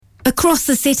Across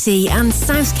the city and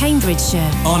South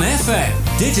Cambridgeshire. On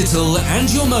FM, digital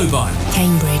and your mobile.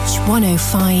 Cambridge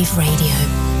 105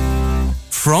 Radio.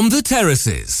 From the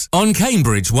Terraces on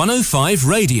Cambridge 105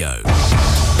 Radio.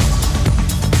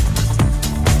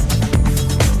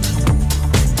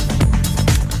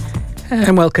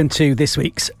 And welcome to this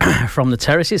week's From the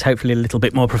Terraces, hopefully a little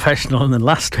bit more professional than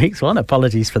last week's one.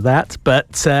 Apologies for that. But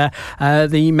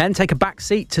the men take a back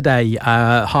seat today.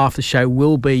 Half the show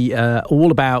will be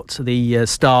all about the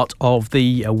start of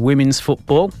the women's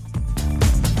football.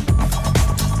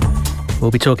 We'll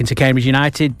be talking to Cambridge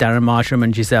United, Darren Marsham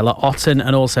and Gisela Otten,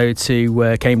 and also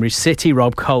to Cambridge City,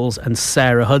 Rob Coles and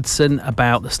Sarah Hudson,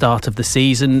 about the start of the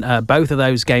season. Both of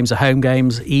those games are home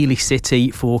games. Ely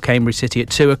City for Cambridge City at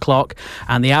 2 o'clock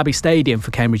and the Abbey Stadium for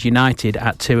Cambridge United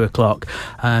at 2 o'clock.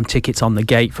 Tickets on the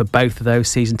gate for both of those.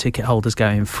 Season ticket holders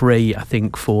going free, I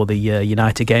think, for the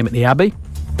United game at the Abbey.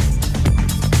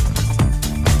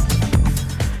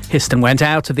 Histon went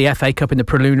out of the FA Cup in the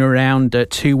preliminary round,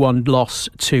 2-1 loss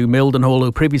to Mildenhall, who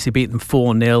previously beat them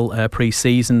 4-0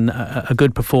 pre-season. A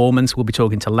good performance. We'll be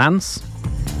talking to Lance.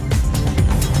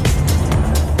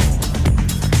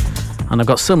 And I've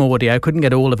got some audio. Couldn't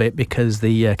get all of it because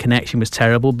the connection was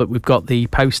terrible, but we've got the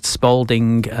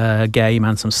post-Spalding game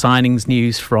and some signings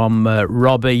news from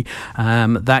Robbie.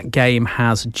 That game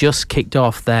has just kicked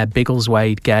off their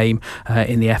Biggleswade game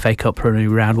in the FA Cup preliminary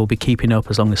round. We'll be keeping up,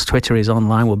 as long as Twitter is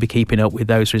online, we'll be keeping up with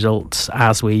those results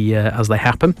as they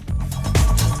happen.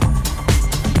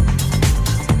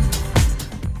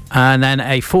 And then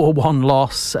a 4-1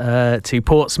 loss to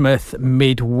Portsmouth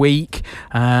midweek,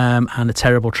 and a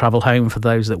terrible travel home for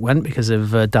those that went because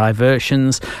of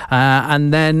diversions.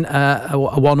 And then a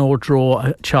 1-1 draw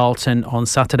at Charlton on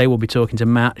Saturday. We'll be talking to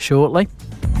Matt shortly.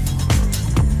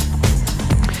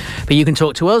 But you can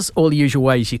talk to us all the usual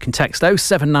ways. You can text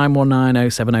 07919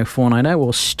 070490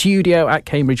 or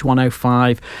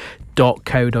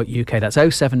studio@cambridge105.co.uk. That's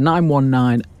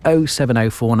 07919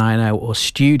 070490 or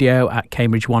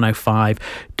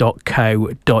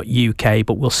studio@cambridge105.co.uk.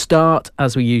 But we'll start,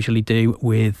 as we usually do,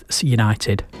 with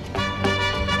United.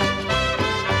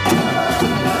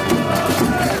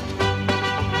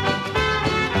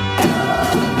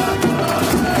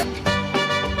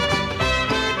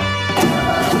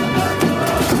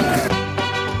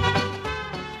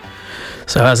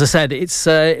 So, as I said,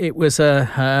 it was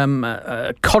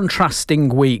a contrasting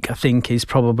week, I think, is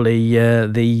probably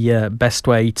the best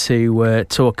way to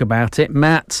talk about it.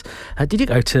 Matt, did you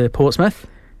go to Portsmouth?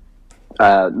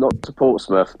 Not to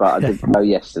Portsmouth, but I did go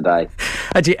yesterday.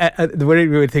 The really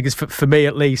weird thing is, for me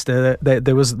at least, there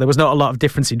was not a lot of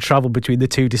difference in travel between the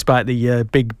two, despite the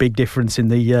big difference in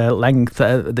the length,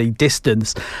 the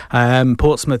distance.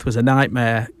 Portsmouth was a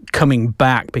nightmare coming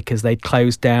back because they'd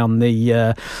closed down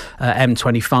the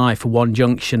M25 for one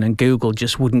junction, and Google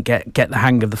just wouldn't get the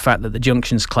hang of the fact that the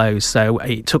junction's closed. So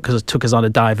it took us on a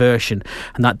diversion,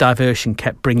 and that diversion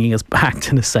kept bringing us back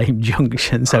to the same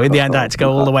junction. So in the end, I had to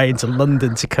go all the way into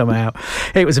London to come out.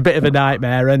 It was a bit of a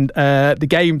nightmare, and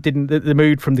the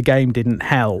mood from the game didn't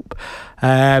help.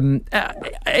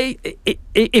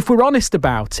 If we're honest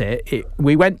about it,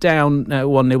 we went down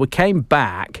 1-0, we came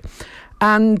back,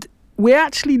 and we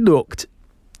actually looked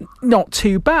not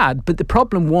too bad, but the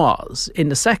problem was in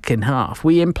the second half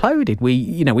we imploded.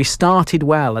 We started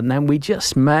well, and then we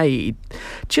just made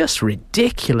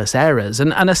ridiculous errors,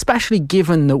 and especially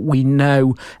given that we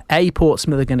know A,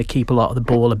 Portsmouth are going to keep a lot of the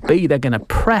ball, and B, they're going to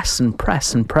press, and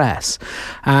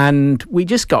we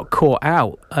just got caught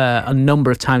out a number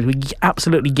of times. We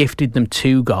absolutely gifted them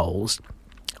 2 goals.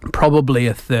 Probably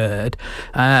a third.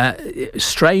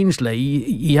 Strangely,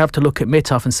 you have to look at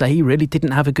Mitov and say he really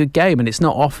didn't have a good game, and it's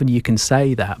not often you can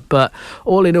say that. But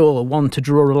all in all, one to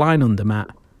draw a line under,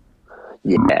 Matt.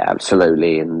 Yeah,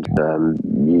 absolutely, and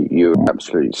you're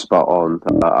absolutely spot on.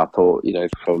 I thought,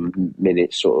 from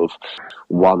minutes sort of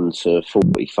 1 to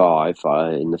 45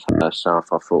 in the first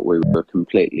half, I thought we were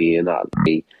completely and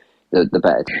utterly the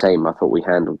better team. I thought we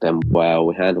handled them well.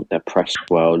 We handled their press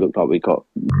well. It looked like we got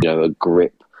a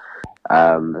grip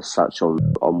as such on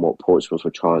what Portsmouth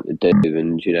were trying to do.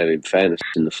 And in fairness,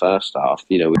 in the first half,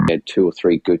 we had 2 or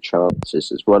 3 good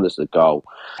chances as well as the goal,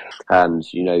 and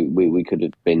we could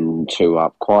have been 2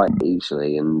 up quite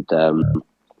easily. And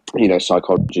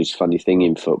psychology is a funny thing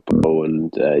in football,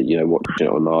 and watching it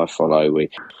on iFollow,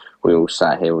 we all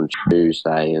sat here on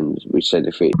Tuesday and we said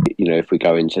if we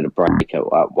go into the break at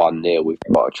 1-0, we've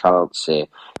got a chance here.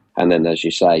 And then, as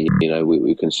you say,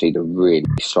 we can see the really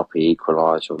sloppy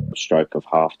equaliser on the stroke of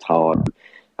half time.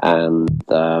 And,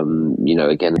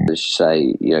 again, as you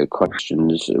say,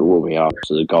 questions will be asked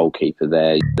to the goalkeeper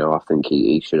there. I think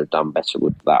he should have done better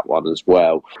with that one as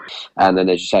well. And then,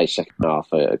 as you say, second half,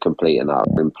 a complete and utter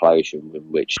implosion in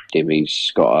which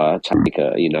Dimmy's got to take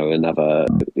another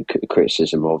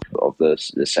criticism of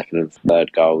the second and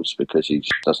third goals because he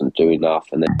just doesn't do enough.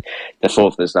 And then the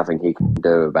fourth, there's nothing he can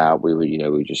do about. We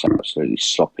were just absolutely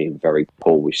sloppy and very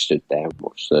poor. We stood there and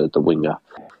watched the winger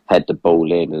head the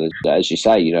ball in, and as you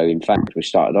say, in fact, we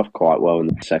started off quite well in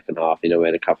the second half. We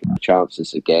had a couple of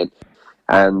chances again,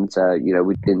 and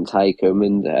we didn't take them,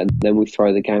 and then we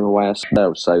throw the game away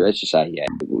ourselves. So as you say,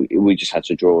 we just had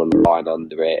to draw a line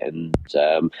under it, and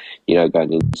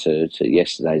going into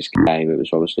yesterday's game, it was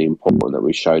obviously important that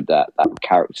we showed that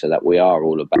character that we are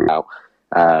all about.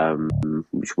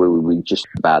 Which we just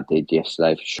about did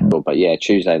yesterday for sure. But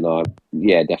Tuesday night,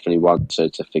 definitely one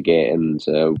to forget, and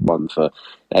one for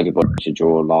everybody to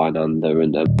draw a line under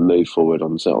and move forward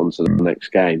onto the next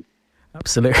game.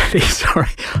 Absolutely. Sorry,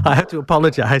 I have to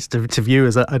apologise to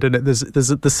viewers. I don't know.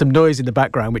 There's some noise in the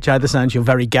background, which either sounds you're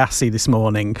very gassy this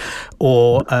morning,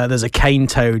 or there's a cane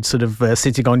toad sort of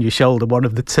sitting on your shoulder. One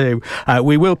of the two.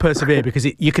 We will persevere because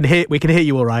we can hear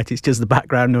you all right. It's just the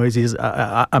background noises.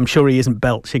 I'm sure he isn't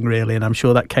belching really, and I'm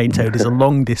sure that cane toad is a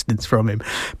long distance from him.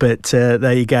 But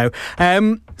there you go.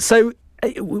 So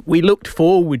we looked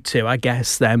forward to, I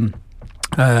guess, then.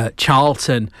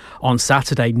 Charlton on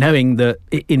Saturday, knowing that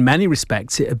in many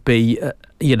respects it would be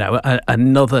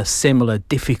another similar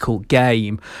difficult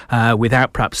game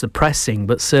without perhaps the pressing,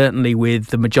 but certainly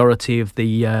with the majority of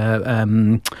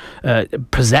the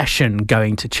possession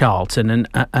going to Charlton,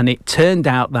 and it turned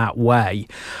out that way.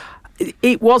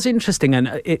 It was interesting,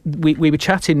 and we were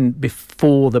chatting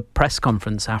before the press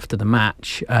conference after the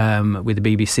match with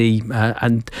the BBC,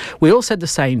 and we all said the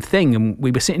same thing. And we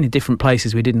were sitting in different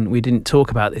places. We didn't talk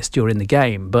about this during the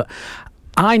game, but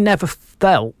I never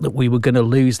felt that we were going to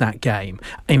lose that game.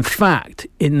 In fact,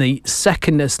 in the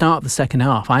start of the second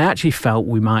half, I actually felt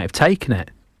we might have taken it.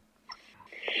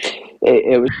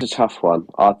 It was a tough one.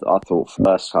 I thought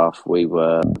first half we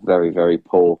were very, very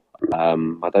poor. I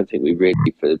don't think we really,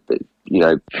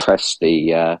 pressed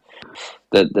the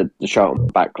Charlton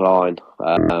back line.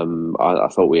 I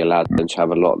thought we allowed them to have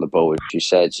a lot of the ball. As you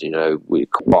said, we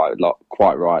quite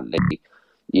rightly.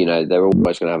 They're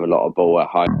always going to have a lot of ball at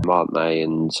home, aren't they?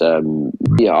 And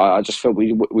I just felt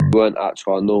we weren't up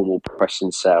to our normal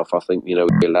pressing self. I think we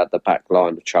allowed the back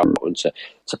line of Charlton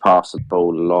to pass the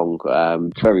ball along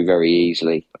very, very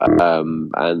easily. And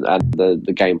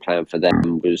the game plan for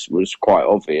them was quite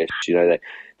obvious.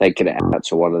 They get it out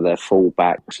to one of their full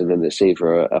backs, and then it's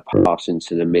either a pass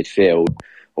into the midfield,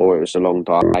 or it was a long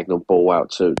diagonal ball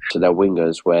out to their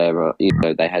wingers where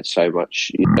they had so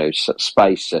much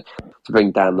space to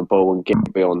bring down the ball and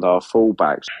get beyond our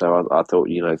fullbacks. So I thought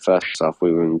first half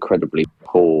we were incredibly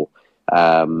poor,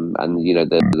 and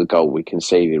the goal we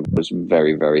conceded was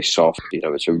very, very soft.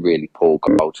 It's a really poor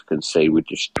goal to concede. We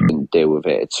just didn't deal with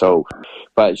it at all.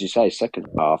 But as you say, second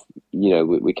half,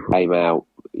 we came out.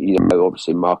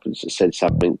 Obviously Marcus said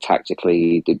something tactically.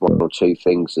 He did one or two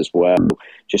things as well,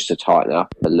 just to tighten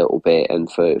up a little bit.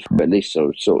 And for at least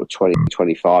sort of 20,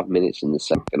 25 minutes in the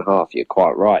second half, you're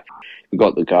quite right. We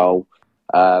got the goal.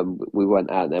 We went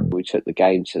out there, we took the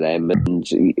game to them, and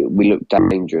we looked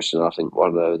dangerous. And I think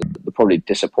one of the probably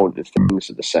disappointing things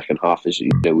of the second half is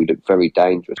we looked very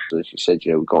dangerous. And as you said,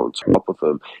 we got on top of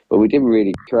them, but we didn't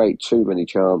really create too many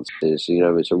chances.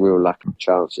 It's a real lack of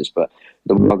chances. But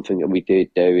the one thing that we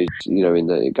did do is,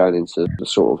 going into the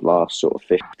sort of last sort of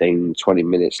 15, 20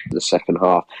 minutes of the second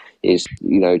half, is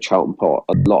Charlton put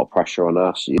a lot of pressure on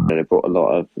us. They brought a lot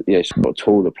of sort of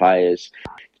taller players,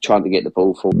 trying to get the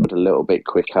ball forward a little bit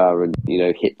quicker and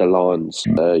hit the lines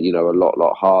a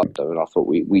lot harder. And I thought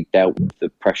we dealt with the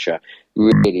pressure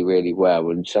really, really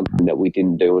well. And something that we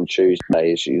didn't do on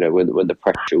Tuesday is when the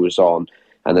pressure was on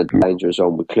and the danger was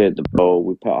on, we cleared the ball,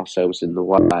 we put ourselves in the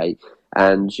way,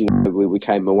 and we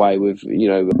came away with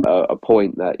a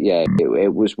point that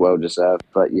it was well deserved.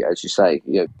 But as you say,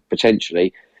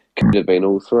 potentially could have been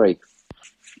all three.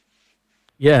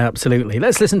 Yeah, absolutely.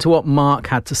 Let's listen to what Mark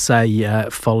had to say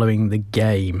following the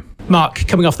game. Mark,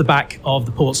 coming off the back of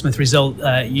the Portsmouth result,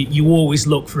 you always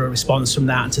look for a response from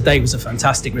that, and today was a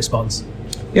fantastic response.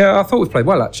 Yeah, I thought we played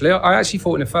well, actually. I actually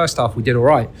thought in the first half we did all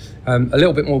right. A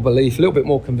little bit more belief, a little bit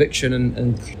more conviction,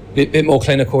 and a bit more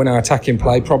clinical in our attacking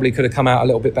play. Probably could have come out a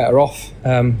little bit better off.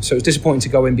 So it was disappointing to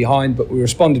go in behind, but we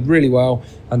responded really well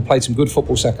and played some good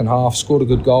football second half, scored a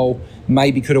good goal.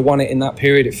 Maybe could have won it in that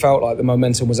period. It felt like the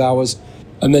momentum was ours.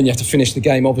 And then you have to finish the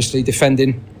game, obviously,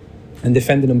 defending. and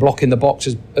defending and blocking the box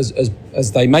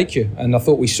as they make you. And I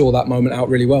thought we saw that moment out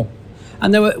really well.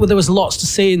 And there was lots to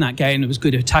see in that game. There was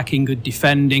good attacking, good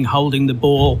defending, holding the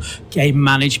ball, game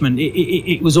management.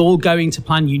 It was all going to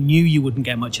plan. You knew you wouldn't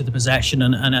get much of the possession,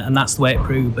 and that's the way it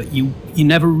proved. But you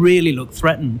never really looked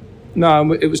threatened.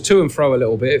 No, it was to and fro a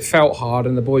little bit. It felt hard,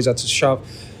 and the boys had to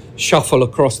shuffle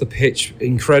across the pitch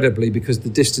incredibly because the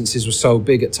distances were so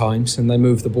big at times, and they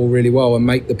moved the ball really well and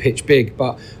make the pitch big.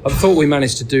 But I thought we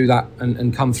managed to do that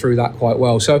and come through that quite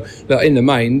well. So look, in the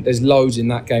main, there's loads in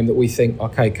that game that we think,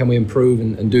 okay, can we improve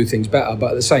and do things better?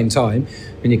 But at the same time,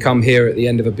 when you come here at the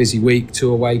end of a busy week,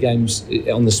 2 away games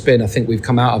on the spin, I think we've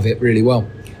come out of it really well.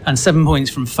 And 7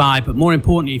 points from 5, but more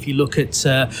importantly, if you look at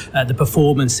the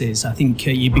performances, I think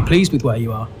you'd be pleased with where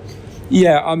you are.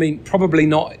 Yeah, I mean, probably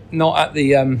not at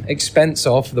the expense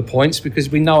of the points, because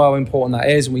we know how important that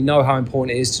is, and we know how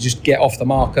important it is to just get off the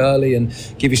mark early and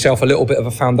give yourself a little bit of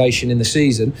a foundation in the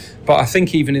season. But I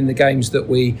think even in the games that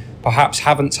we perhaps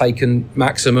haven't taken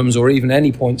maximums or even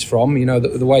any points from, you know,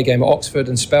 the away game at Oxford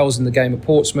and spells in the game at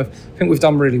Portsmouth, I think we've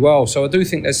done really well. So I do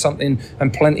think there's something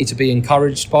and plenty to be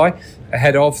encouraged by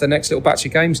ahead of the next little batch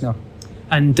of games now.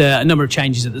 And a number of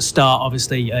changes at the start.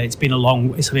 Obviously, it's been a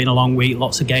long week,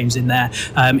 lots of games in there.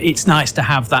 It's nice to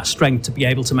have that strength to be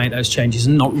able to make those changes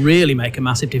and not really make a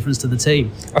massive difference to the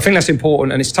team. I think that's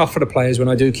important, and it's tough for the players when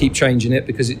I do keep changing it,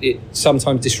 because it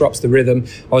sometimes disrupts the rhythm.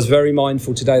 I was very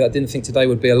mindful today that I didn't think today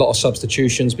would be a lot of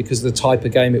substitutions because of the type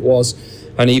of game it was.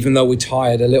 And even though we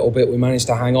tired a little bit, we managed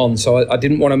to hang on. So I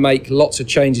didn't want to make lots of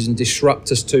changes and disrupt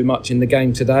us too much in the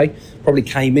game today. Probably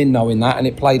came in knowing that, and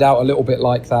it played out a little bit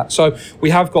like that. So we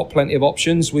have got plenty of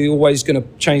options. We're always going to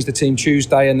change the team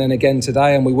Tuesday and then again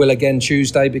today, and we will again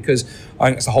Tuesday, because I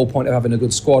think it's the whole point of having a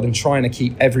good squad and trying to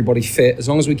keep everybody fit. As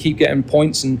long as we keep getting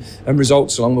points and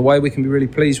results along the way, we can be really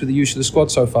pleased with the use of the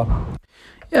squad so far.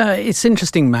 Yeah, it's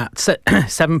interesting, Matt.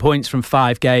 7 points from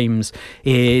 5 games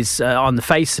is, on the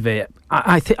face of it,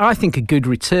 I think a good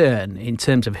return in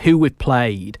terms of who we've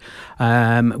played.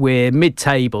 We're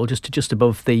mid-table, just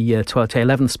above the 12 to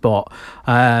 11 spot,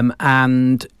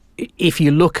 and if you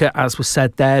look at, as was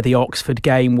said there, the Oxford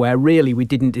game, where really we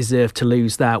didn't deserve to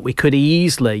lose that, we could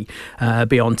easily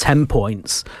be on 10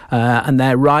 points, and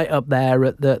they're right up there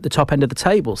at the top end of the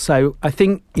table. So I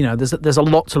think, you know, there's a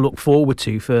lot to look forward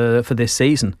to for this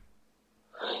season.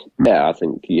 Yeah, I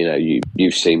think, you know,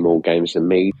 you've seen more games than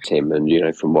me, Tim, and, you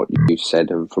know, from what you've said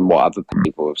and from what other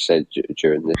people have said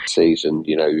during this season,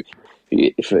 you know,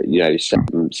 if you know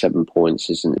 7 points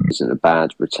isn't a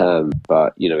bad return,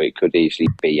 but you know it could easily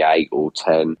be 8 or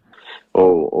 10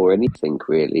 or anything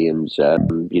really. And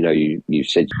you know, you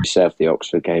said yourself the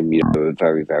Oxford game, you know, were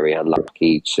very, very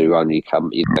unlucky to only come,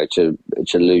 you know,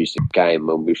 to lose the game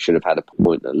when we should have had a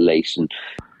point at least, and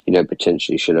you know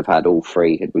potentially should have had all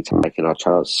 3 had we taken our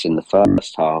chances in the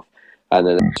first half. And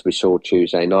then as we saw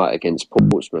Tuesday night against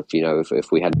Portsmouth, you know,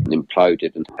 if we hadn't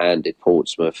imploded and handed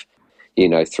Portsmouth, you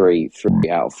know, 3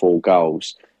 out of 4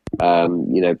 goals,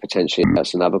 you know, potentially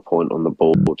that's another point on the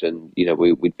board, and you know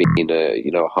we'd be in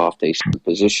a half decent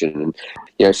position. And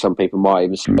you know, some people might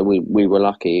even say we were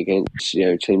lucky against, you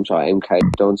know, teams like MK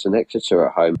Dons and Exeter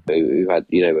at home who had,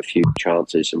 you know, a few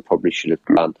chances and probably should have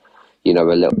done, you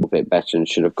know, a little bit better and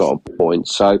should have got a point.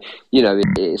 So, you know,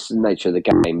 it's the nature of the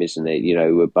game, isn't it? You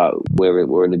know, but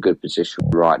we're in a good position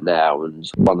right now, and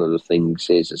one of the things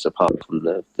is apart from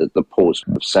the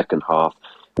Portsmouth second half,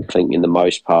 I think in the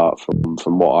most part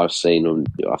from what I've seen, and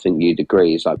I think you'd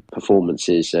agree, is like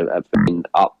performances have been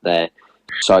up there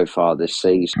so far this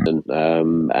season,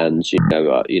 and you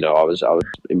know I was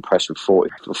impressed with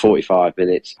 45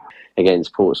 minutes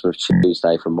against Portsmouth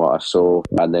Tuesday from what I saw,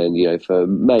 and then you know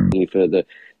mainly for the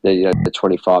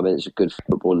 25 minutes of good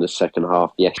football in the second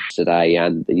half yesterday,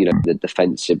 and you know the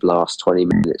defensive last 20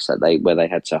 minutes where they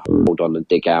had to hold on and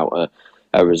dig out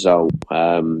a result,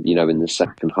 you know, in the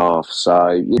second half.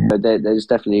 So you know there's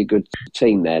definitely a good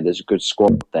team there. There's a good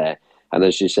squad there. And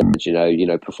as you said, you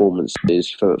know, performances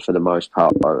for the most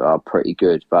part are pretty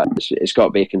good, but it's got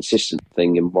to be a consistent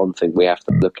thing. And one thing we have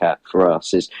to look at for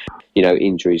us is, you know,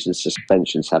 injuries and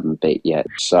suspensions haven't bit yet.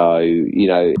 So, you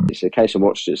know, it's a case of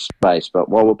watch this space. But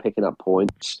while we're picking up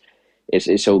points,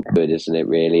 it's all good, isn't it,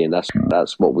 really? And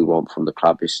that's what we want from the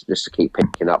club, is just to keep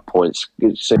picking up points.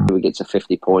 The sooner we get to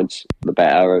 50 points, the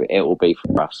better it will be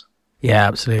for us. Yeah,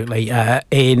 absolutely.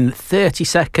 In 30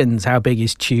 seconds, how big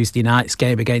is Tuesday night's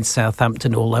game against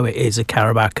Southampton, although it is a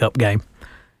Carabao Cup game?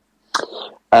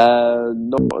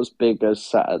 Not as big as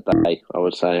Saturday, I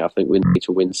would say. I think we need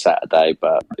to win Saturday,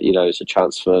 but you know, it's a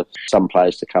chance for some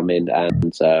players to come in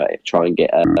and try and get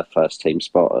a first team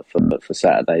spot for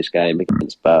Saturday's game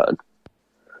against Burton.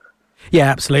 Yeah,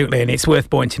 absolutely. And it's worth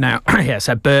pointing out,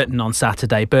 so Burton on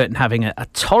Saturday, Burton having a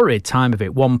torrid time of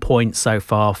it. 1 point so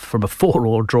far from a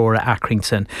 4-4 draw at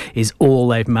Accrington is all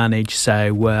they've managed.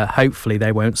 So hopefully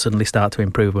they won't suddenly start to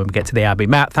improve when we get to the Abbey.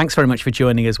 Matt, thanks very much for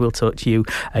joining us. We'll talk to you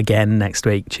again next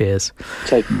week. Cheers.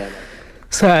 Take care.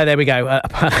 So there we go.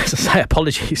 As I say,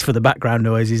 apologies for the background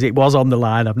noises. It was on the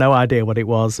line. I've no idea what it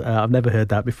was. I've never heard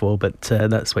that before, but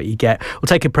that's what you get. We'll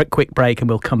take a quick break and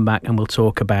we'll come back and we'll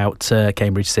talk about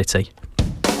Cambridge City.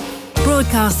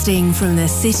 Broadcasting from the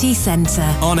city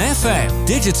centre. On FM,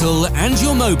 digital and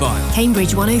your mobile.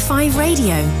 Cambridge 105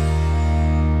 Radio.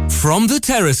 From the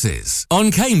terraces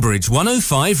on Cambridge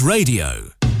 105 Radio.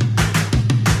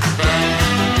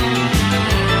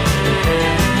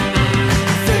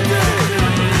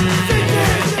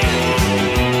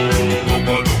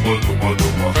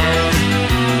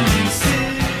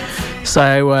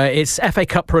 So it's FA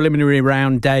Cup preliminary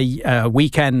round day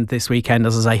weekend this weekend.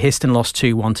 As I say, Histon lost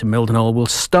 2-1 to Mildenhall. We'll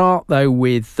start though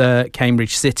with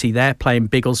Cambridge City. They're playing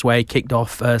Biggleswade, kicked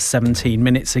off 17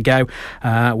 minutes ago.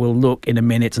 We'll look in a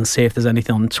minute and see if there's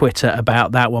anything on Twitter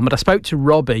about that one. But I spoke to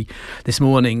Robbie this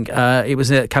morning. It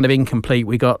was kind of incomplete.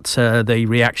 We got the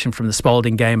reaction from the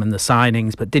Spalding game and the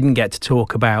signings, but didn't get to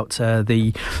talk about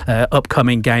the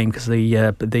upcoming game because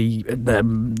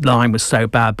the line was so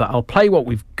bad. But I'll play what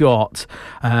we've got.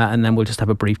 And then we'll just have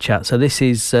a brief chat. So this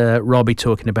is Robbie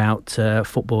talking about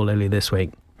football earlier this week.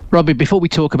 Robbie, before we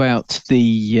talk about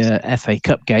the FA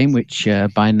Cup game, which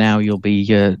by now you'll be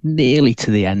nearly to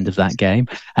the end of that game,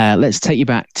 let's take you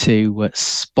back to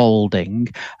Spalding.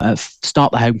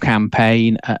 Start the home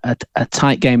campaign. A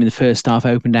tight game in the first half,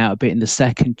 opened out a bit in the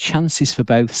second. Chances for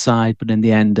both sides, but in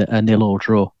the end, a 0-0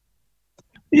 draw.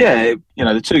 Yeah,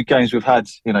 the two games we've had,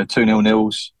 2-0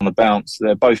 nils on the bounce,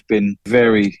 they've both been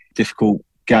very difficult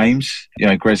games.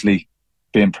 Gresley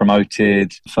being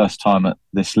promoted first time at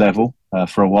this level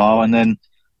for a while. And then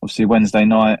obviously Wednesday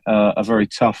night, a very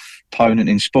tough opponent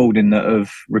in Spalding that have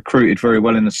recruited very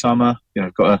well in the summer.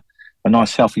 Got a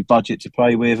nice healthy budget to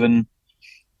play with. And,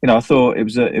 I thought it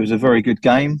was a very good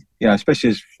game,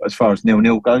 especially as far as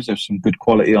 0-0 goes. There's some good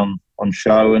quality on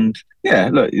show. And yeah,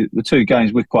 look, the two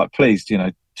games we're quite pleased,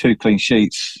 2 clean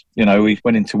sheets. We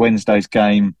went into Wednesday's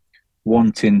game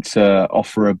wanting to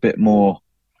offer a bit more,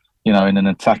 in an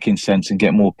attacking sense and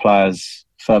get more players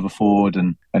further forward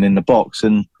and in the box.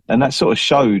 And that sort of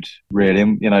showed, really.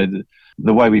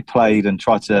 The way we played and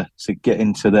tried to get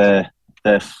into their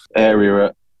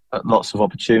area at lots of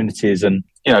opportunities. And,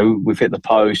 we've hit the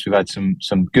post. We've had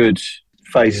some good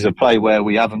phases of play where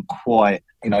we haven't quite,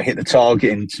 hit the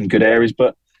target in some good areas.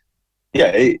 But,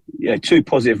 yeah, 2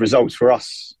 positive results for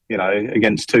us,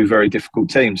 against 2 very difficult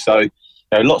teams. So,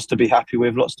 lots to be happy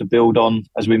with, lots to build on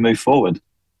as we move forward.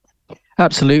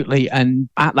 Absolutely. And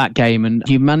at that game, and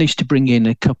you managed to bring in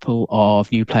a couple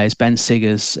of new players, Ben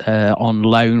Siggers on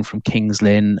loan from Kings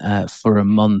Lynn for a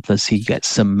month as he gets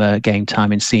some game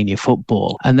time in senior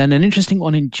football. And then an interesting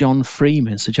one in John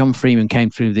Freeman. So John Freeman came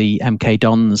through the MK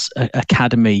Dons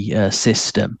academy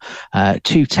system.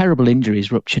 2 terrible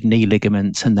injuries, ruptured knee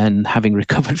ligaments, and then having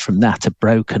recovered from that, a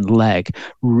broken leg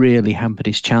really hampered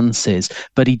his chances.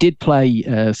 But he did play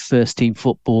first team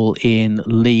football in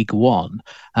League One.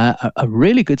 A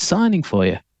really good signing for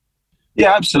you.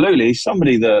 Yeah, absolutely.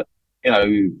 Somebody that,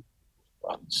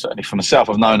 certainly for myself,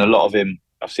 I've known a lot of him.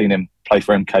 I've seen him play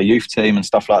for MK youth team and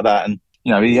stuff like that. And,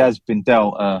 he has been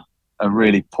dealt a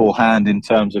really poor hand in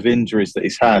terms of injuries that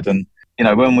he's had. And,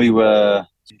 when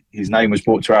his name was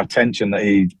brought to our attention that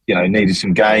he, needed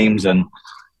some games. And,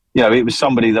 it was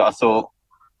somebody that I thought,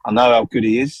 I know how good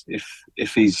he is.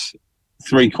 If he's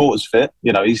 3/4 fit,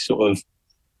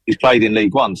 he's played in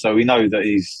League One, so we know that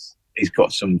he's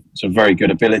got some very good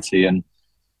ability. And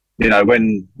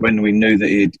when we knew that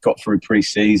he'd got through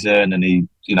pre-season and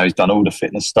he's done all the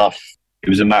fitness stuff, it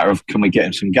was a matter of, can we get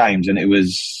him some games? And it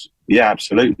was, yeah,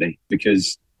 absolutely,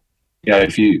 because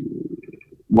if you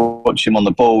watch him on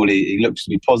the ball, he looks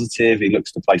to be positive, he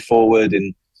looks to play forward,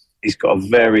 and he's got a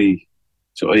very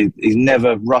he's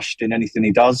never rushed in anything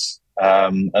he does,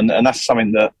 and that's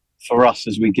something that, for us,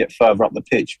 as we get further up the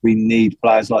pitch, we need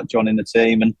players like John in the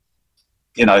team. And,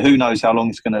 who knows how long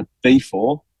it's going to be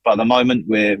for. But at the moment,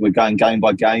 we're going game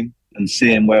by game and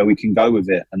seeing where we can go with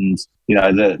it. And,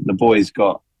 the boy's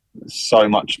got so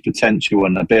much potential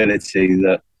and ability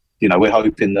that, we're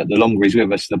hoping that the longer he's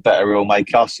with us, the better he'll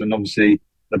make us. And obviously,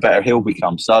 the better he'll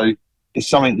become. So it's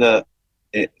something that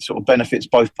it sort of benefits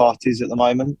both parties at the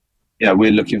moment.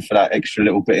 We're looking for that extra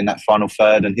little bit in that final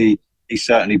third. And he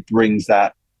certainly brings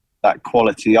that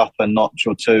quality up a notch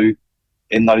or 2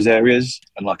 in those areas.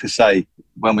 And like I say,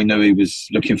 when we knew he was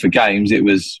looking for games, it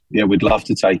was, we'd love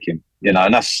to take him. you know,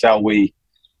 and that's how we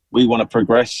want to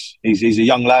progress. He's a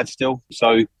young lad still,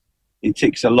 so he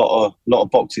ticks a lot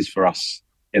of boxes for us,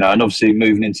 you know. And obviously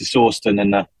moving into Sawston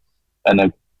and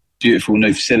a beautiful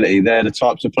new facility, they're the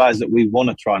types of players that we want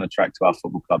to try and attract to our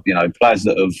football club. You know, players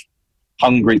that have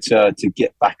hungry to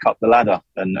get back up the ladder,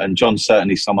 and John's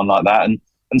certainly someone like that. And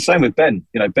same with Ben.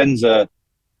 You know, Ben's a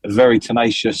very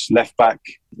tenacious left back.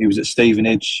 He was at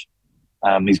Stevenage.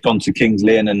 He's gone to Kings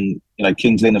Lynn, and you know,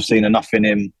 Kings Lynn have seen enough in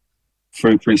him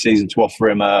through pre-season to offer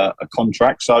him a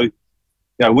contract. So, you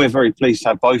know, we're very pleased to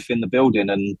have both in the building.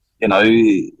 And you know,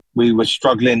 we were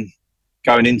struggling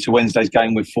going into Wednesday's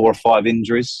game with 4 or 5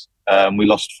 injuries. We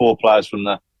lost 4 players from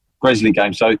the Gresley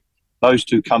game. So those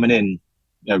two coming in,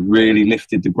 you know, really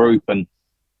lifted the group and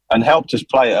helped us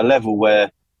play at a level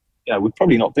where, you know, we've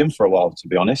probably not been for a while, to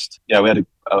be honest. You know, we had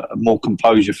a more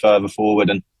composure further forward,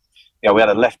 and you know, we had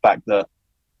a left back that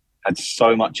had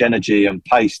so much energy and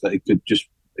pace that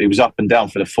he was up and down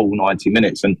for the full 90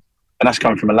 minutes, and that's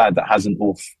coming from a lad that hasn't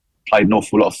played an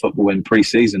awful lot of football in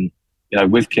pre-season. You know,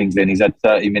 with Kings Lynn, he's had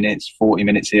 30 minutes, 40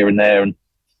 minutes here and there, and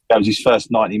that was his first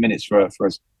 90 minutes for a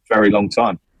very long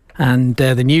time. And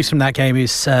the news from that game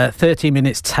is 30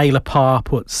 minutes, Taylor Parr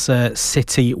puts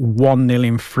City 1-0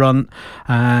 in front.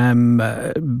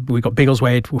 We got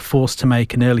Biggleswade were forced to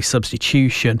make an early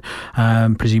substitution,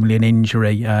 presumably an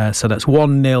injury. So that's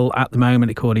 1-0 at the moment,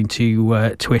 according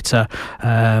to Twitter.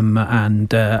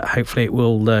 And hopefully it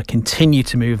will continue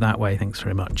to move that way. Thanks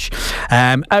very much.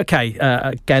 Okay,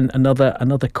 again,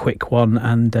 another quick one,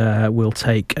 and we'll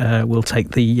take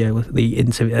the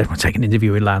interview. We'll take an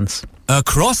interview with Lance.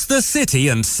 Across the city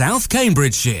and South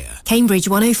Cambridgeshire. Cambridge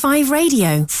 105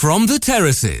 Radio. From the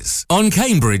terraces on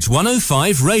Cambridge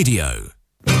 105 Radio.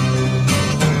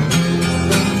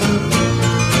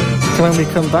 When we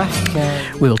come back,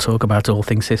 we'll talk about all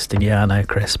things Histon. Yeah, I know,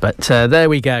 Chris, but there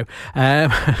we go.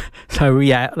 So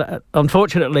yeah,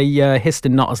 unfortunately,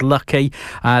 Histon not as lucky.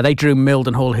 They drew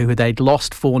Mildenhall, who they'd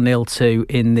lost 4-0 to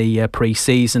in the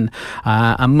pre-season.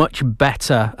 A much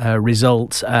better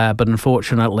result, but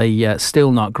unfortunately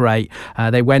still not great.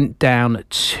 They went down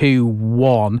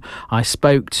 2-1. I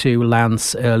spoke to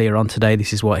Lance earlier on today.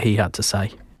 This is what he had to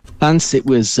say. Lance, it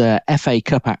was FA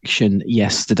Cup action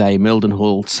yesterday.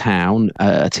 Mildenhall Town,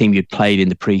 a team you'd played in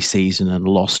the pre-season and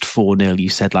lost 4-0, you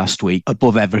said last week.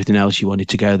 Above everything else, you wanted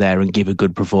to go there and give a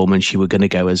good performance. You were going to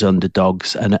go as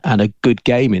underdogs, and a good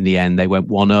game in the end. They went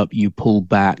 1-up, you pulled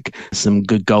back. Some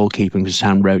good goalkeeping because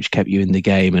Sam Roach kept you in the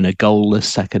game, and a goalless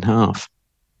second half.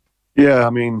 Yeah,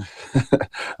 I mean,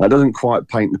 that doesn't quite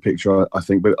paint the picture, I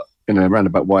think, but in a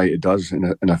roundabout way it does,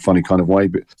 in a funny kind of way.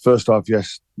 But first half,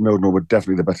 yes, Mildenhall were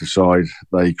definitely the better side.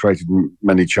 They created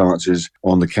many chances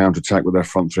on the counter-attack, with their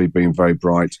front three being very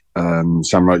bright.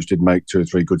 Sam Roach did make 2 or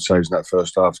 3 good saves in that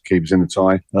first half to keep us in the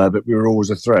tie, but we were always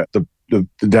a threat. The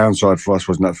downside for us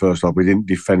was in that first half, we didn't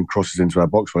defend crosses into our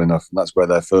box well enough, and that's where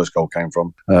their first goal came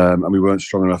from. And we weren't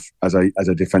strong enough as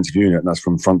a defensive unit, and that's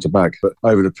from front to back. But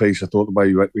over the piece, I thought the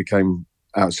way we came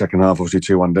out second half, obviously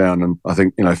 2-1 down, and I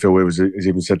think, you know, Phil Weir has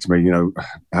even said to me, you know,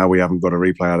 how we haven't got a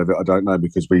replay out of it, I don't know,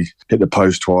 because we hit the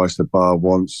post twice, the bar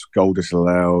once, goal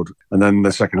disallowed, and then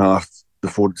the second half,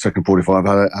 second 45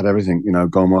 had everything, you know,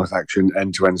 goal-mark action,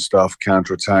 end-to-end stuff,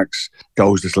 counter-attacks,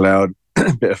 goals disallowed,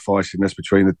 a bit of feistiness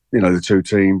between the two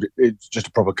teams. It's just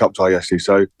a proper cup tie yesterday,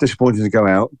 so disappointing to go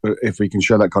out, but if we can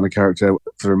show that kind of character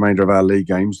for the remainder of our league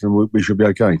games, then we should be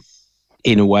okay.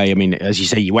 In a way, I mean, as you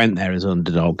say, you went there as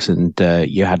underdogs and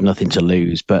you had nothing to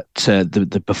lose. But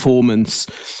the performance,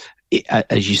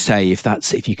 as you say,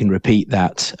 if you can repeat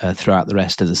that throughout the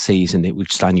rest of the season, it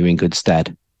would stand you in good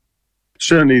stead.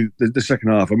 Certainly the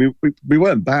second half. I mean, we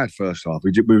weren't bad first half.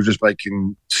 We were just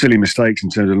making silly mistakes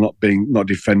in terms of not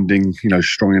defending, you know,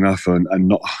 strong enough and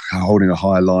not holding a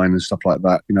high line and stuff like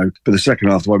that, you know. But the second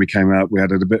half, the way we came out, we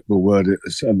had a bit of a word at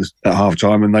half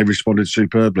time, and they responded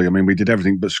superbly. I mean, we did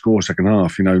everything but score second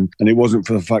half, you know. And it wasn't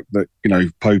for the fact that, you know,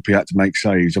 Popey had to make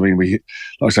saves. I mean, we hit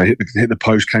the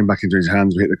post, came back into his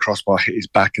hands, we hit the crossbar, hit his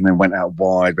back, and then went out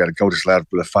wide. We had a goal disallowed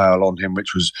with a foul on him,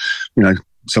 which was, you know,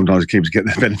 sometimes keepers get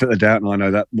the benefit of the doubt, and I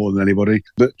know that more than anybody.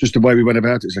 But just the way we went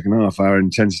about it second half, our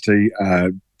intensity,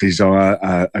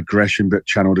 desire, aggression, but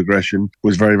channeled aggression,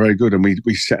 was very, very good. And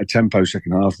we set a tempo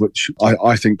second half, which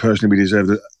I think personally we deserved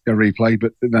a replay,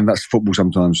 but then that's football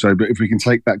sometimes. So, but if we can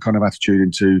take that kind of attitude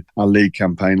into our league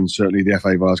campaign, and certainly the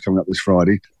FA Vars coming up this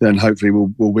Friday, then hopefully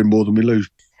we'll win more than we lose.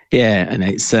 Yeah, and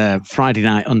it's Friday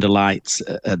night under lights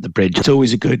at the Bridge. It's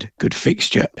always a good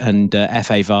fixture. And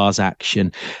FA Vars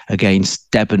action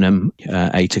against Debenham,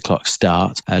 8 o'clock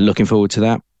start. Looking forward to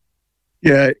that.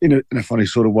 Yeah, in a funny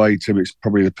sort of way, Tim, it's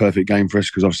probably the perfect game for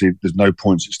us because obviously there's no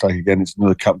points at stake again. It's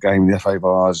another cup game. The FA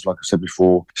Vars, like I said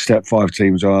before, Step 5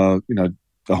 teams are,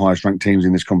 the highest ranked teams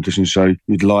in this competition. So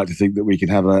you'd like to think that we can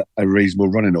have a reasonable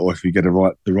run in it, or if we get the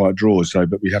right draws.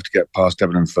 But we have to get past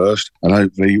Debenham first. And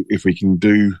hopefully if we can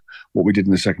do what we did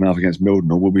in the second half against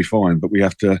Mildenhall, we'll be fine. But we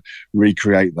have to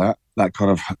recreate that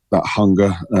kind of that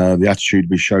hunger, the attitude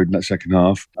we showed in that second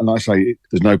half. And like I say,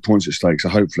 there's no points at stake. So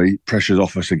hopefully pressure's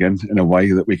off us again in a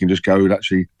way that we can just go and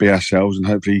actually be ourselves and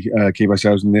hopefully keep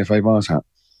ourselves in the FA Vars hat.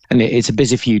 And it's a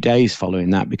busy few days following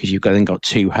that because you've then got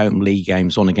 2 home league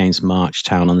games, one against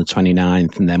Marchtown on the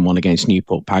 29th and then one against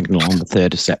Newport Pagnell on the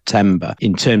 3rd of September.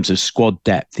 In terms of squad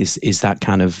depth, is that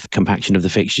kind of compaction of the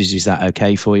fixtures, is that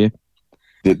okay for you?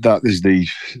 That is the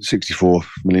 $64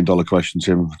 million question,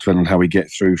 Tim. Depending on how we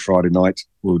get through Friday night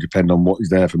will depend on what is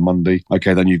there for Monday.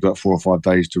 Okay, then you've got 4 or 5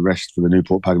 days to rest for the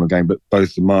Newport Pagnell game, but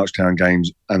both the Marchtown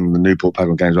games and the Newport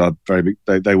Pagnell games are very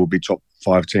big. They will be top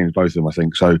 5 teams, both of them, I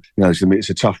think. So, it's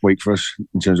a tough week for us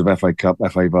in terms of FA Cup,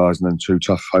 FA Vars, and then 2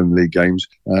 tough home league games.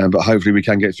 But hopefully we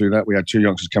can get through that. We had 2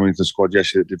 youngsters coming into the squad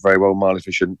yesterday that did very well, Marley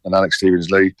Fisher and Alex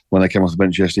Stevens-Lee, when they came off the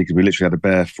bench yesterday, because we literally had a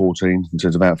bare 14 in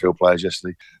terms of outfield players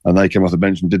yesterday. And they came off the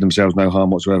bench and did themselves no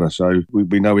harm whatsoever. So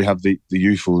we know we have the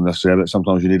youthfulness there, but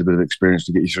sometimes you need a bit of experience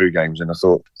to get you through games. And I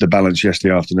thought the balance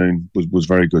yesterday afternoon was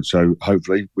very good. So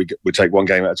hopefully we take one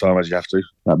game at a time as you have to.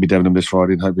 That'll be Debenham this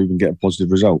Friday and hopefully we can get a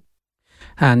positive result.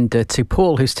 And to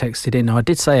Paul, who's texted in, I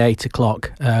did say 8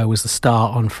 o'clock was the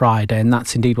start on Friday, and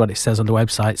that's indeed what it says on the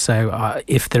website. So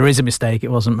if there is a mistake,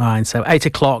 it wasn't mine. So 8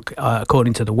 o'clock,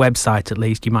 according to the website at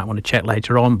least, you might want to check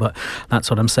later on, but that's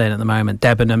what I'm saying at the moment.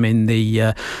 Debenham in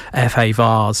the FA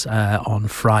Vars on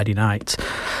Friday night.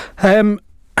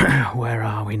 Where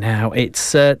are we now?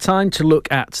 It's time to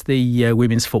look at the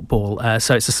women's football.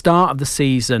 So it's the start of the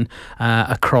season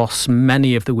across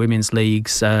many of the women's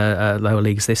leagues, lower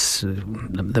leagues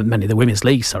many of the women's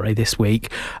leagues, this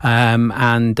week.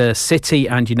 And City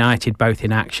and United both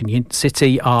in action.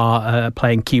 City are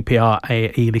playing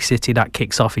QPR Ely City. That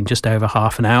kicks off in just over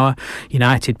half an hour.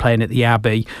 United playing at the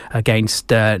Abbey against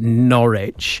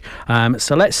Norwich.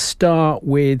 So let's start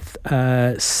with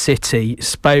City.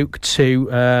 Spoke to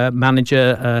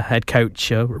manager, head coach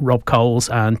Rob Coles,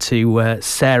 and to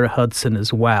Sarah Hudson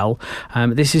as well.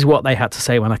 This is what they had to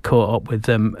say when I caught up with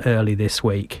them early this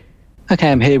week. Okay,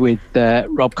 I'm here with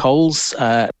Rob Coles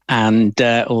and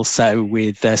also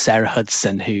with Sarah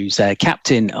Hudson, who's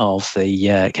captain of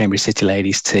the Cambridge City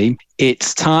ladies team.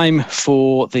 It's time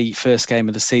for the first game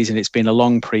of the season. It's been a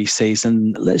long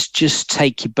pre-season. Let's just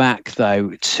take you back,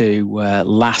 though, to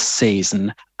last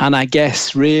season. And I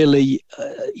guess really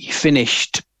you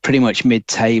finished pretty much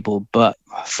mid-table, but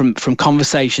from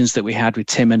conversations that we had with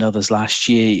Tim and others last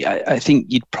year, I think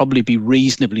you'd probably be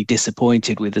reasonably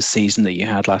disappointed with the season that you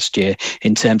had last year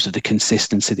in terms of the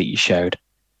consistency that you showed.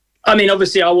 I mean,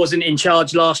 obviously, I wasn't in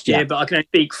charge last year, but I can only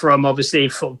speak from obviously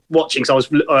for watching. So I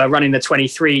was running the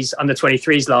under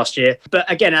 23s last year. But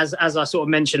again, as I sort of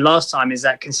mentioned last time, is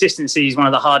that consistency is one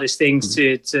of the hardest things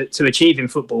to achieve in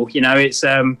football. It's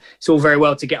all very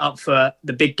well to get up for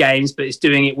the big games, but it's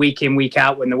doing it week in, week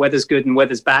out when the weather's good and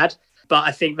weather's bad. But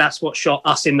I think that's what shot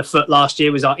us in the foot last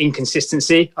year was our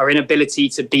inconsistency, our inability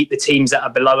to beat the teams that are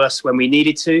below us when we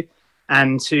needed to.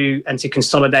 And to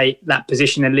consolidate that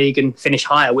position in the league and finish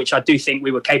higher, which I do think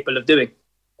we were capable of doing.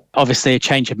 Obviously, a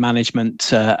change of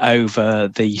management over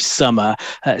the summer.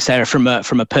 Sarah, from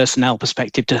a personnel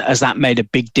perspective, has that made a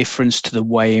big difference to the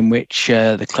way in which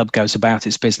the club goes about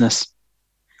its business?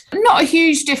 Not a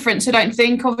huge difference, I don't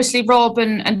think. Obviously, Rob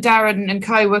and Darren and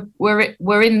co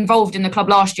were involved in the club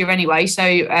last year anyway, so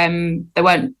they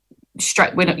weren't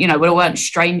we weren't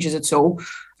strangers at all.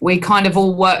 We kind of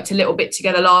all worked a little bit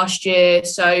together last year.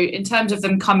 So in terms of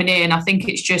them coming in, I think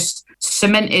it's just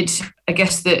cemented, I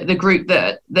guess, the group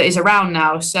that is around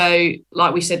now. So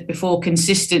like we said before,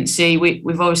 consistency,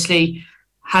 we've obviously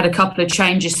had a couple of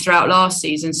changes throughout last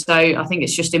season. So I think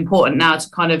it's just important now to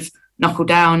kind of knuckle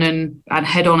down and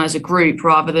head on as a group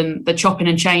rather than the chopping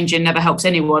and changing never helps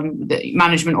anyone,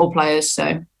 management or players.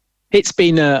 So. It's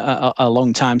been a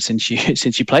long time since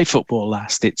you played football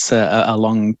last. It's a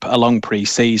long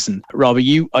pre-season. Rob, are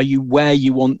you where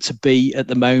you want to be at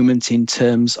the moment in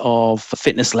terms of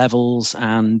fitness levels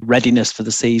and readiness for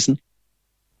the season?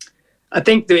 I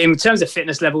think that in terms of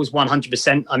fitness levels,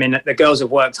 100%. I mean, the girls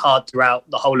have worked hard throughout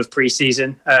the whole of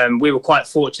pre-season. We were quite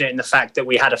fortunate in the fact that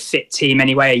we had a fit team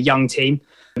anyway, a young team.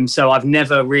 So I've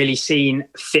never really seen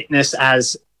fitness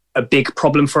as a big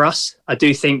problem for us. I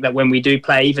do think that when we do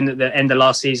play, even at the end of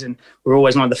last season, we're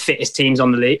always one of the fittest teams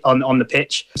on the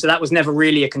pitch. So that was never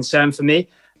really a concern for me.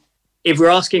 if we're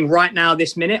asking right now,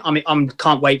 this minute, I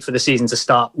can't wait for the season to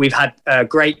start. We've had a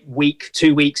great week,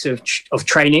 2 weeks of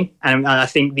training, and I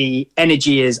think the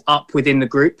energy is up within the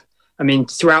group. I mean,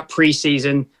 throughout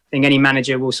pre-season, I think any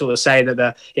manager will sort of say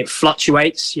that it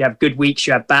fluctuates. You have good weeks,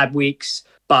 you have bad weeks,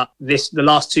 but the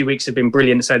last 2 weeks have been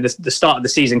brilliant. So the start of the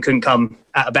season couldn't come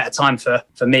at a better time for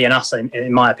me and us,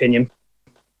 in my opinion.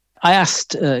 I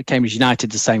asked Cambridge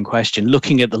United the same question.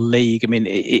 Looking at the league, I mean,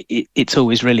 it's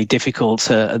always really difficult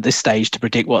at this stage to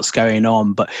predict what's going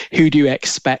on. But who do you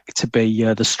expect to be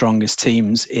the strongest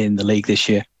teams in the league this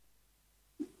year?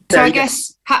 So I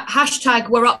guess hashtag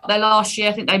were up there last year.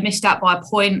 I think they missed out by a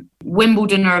point.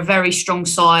 Wimbledon are a very strong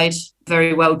side,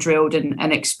 very well drilled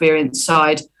and experienced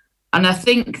side. And I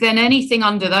think then anything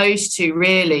under those two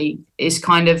really is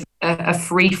kind of a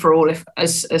free-for-all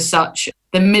as such.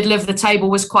 The middle of the table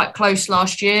was quite close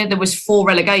last year. There was 4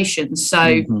 relegations,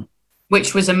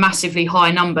 which was a massively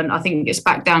high number. And I think it's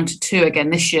back down to 2 again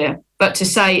this year. But to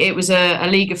say it was a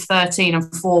league of 13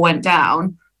 and 4 went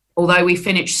down, although we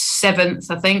finished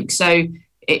 7th, I think. So,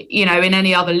 in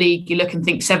any other league, you look and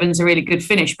think 7's a really good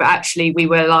finish. But actually, we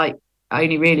were like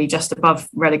only really just above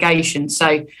relegation.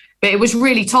 So, but it was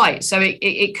really tight. So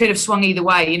it could have swung either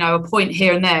way, a point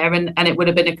here and there, and it would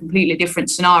have been a completely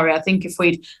different scenario. I think if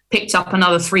we'd picked up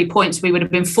another 3 points, we would have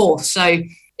been 4th. So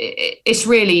it's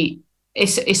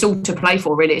all to play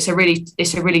for, really. It's a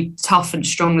really tough and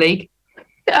strong league.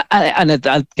 And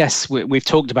I guess we've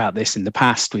talked about this in the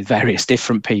past with various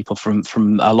different people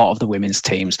from a lot of the women's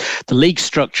teams. The league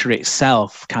structure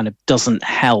itself kind of doesn't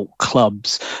help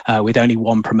clubs with only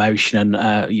 1 promotion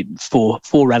and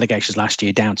 4 relegations last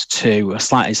year down to 2.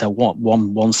 Slightly so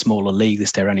one smaller league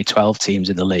this year, only 12 teams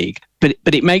in the league. But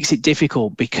it makes it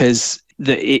difficult because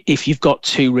if you've got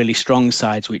 2 really strong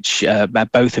sides, which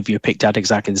both of you picked out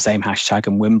exactly the same hashtag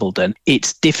and Wimbledon,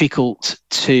 it's difficult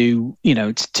to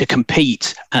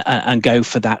compete and go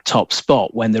for that top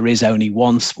spot when there is only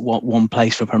one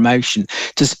place for promotion.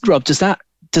 Does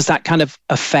that kind of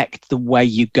affect the way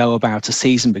you go about a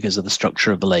season because of the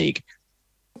structure of the league?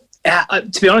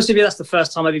 To be honest with you, that's the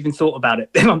first time I've even thought about it.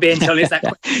 If I'm being honest,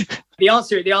 the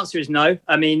answer is no.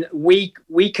 I mean, we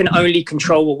can only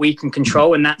control what we can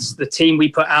control, and that's the team we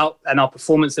put out and our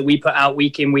performance that we put out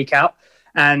week in, week out.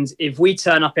 And if we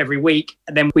turn up every week,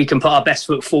 then we can put our best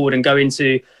foot forward and go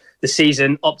into the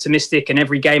season optimistic and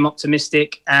every game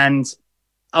optimistic. And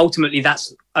ultimately, that's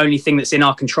the only thing that's in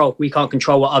our control. We can't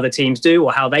control what other teams do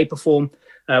or how they perform.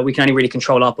 We can only really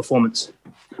control our performance.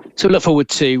 So look forward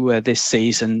to this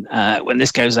season. When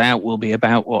this goes out, we'll be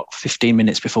about 15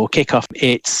 minutes before kickoff.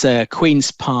 It's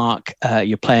Queen's Park.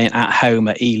 You're playing at home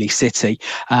at Ely City.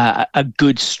 A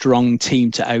good, strong team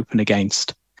to open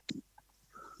against.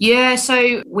 Yeah,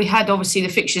 so we had obviously the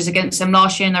fixtures against them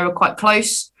last year, and they were quite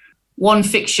close. One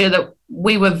fixture that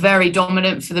we were very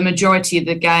dominant for the majority of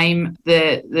the game.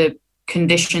 The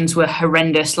conditions were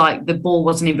horrendous. Like the ball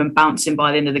wasn't even bouncing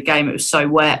by the end of the game. It was so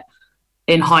wet.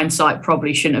 In hindsight,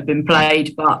 probably shouldn't have been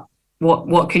played, but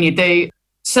what can you do?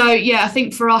 So, yeah, I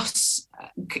think for us,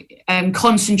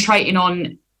 concentrating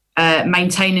on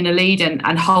maintaining a lead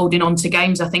and holding on to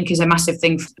games, I think is a massive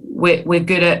thing. We're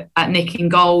good at nicking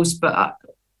goals, but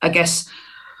I guess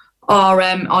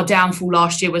our downfall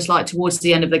last year was like towards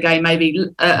the end of the game, maybe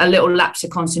a little lapse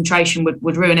of concentration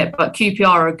would ruin it. But QPR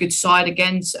are a good side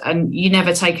again, and you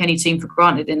never take any team for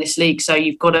granted in this league. So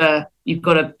you've got to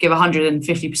give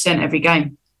 150% every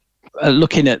game.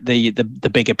 Looking at the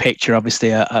bigger picture, obviously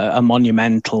a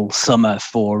monumental summer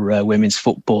for women's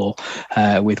football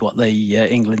with what the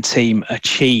England team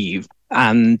achieved.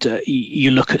 And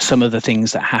you look at some of the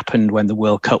things that happened when the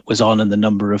World Cup was on and the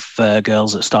number of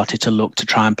girls that started to look to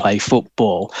try and play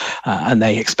football, and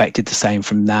they expected the same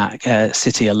from that.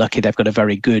 City are lucky they've got a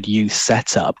very good youth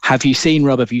setup. Have you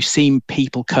seen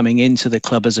people coming into the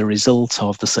club as a result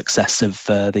of the success of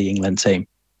the England team?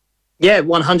 Yeah,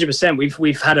 100%.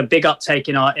 We've had a big uptake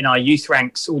in our youth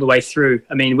ranks all the way through.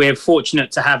 I mean, we're fortunate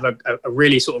to have a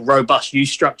really sort of robust youth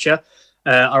structure.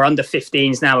 Our under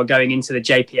 15s now are going into the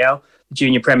JPL,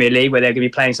 Junior Premier League, where they're going to be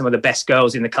playing some of the best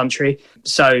girls in the country.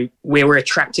 So we're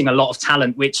attracting a lot of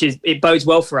talent, it bodes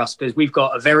well for us because we've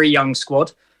got a very young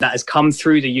squad that has come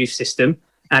through the youth system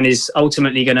and is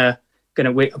ultimately going to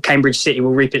Cambridge City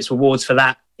will reap its rewards for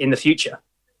that in the future.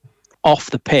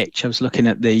 Off the pitch, I was looking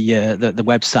at the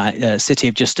website. City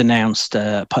have just announced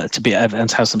to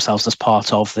house themselves as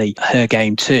part of the Her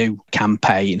Game 2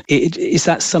 campaign. Is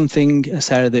that something,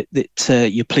 Sarah, that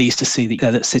you're pleased to see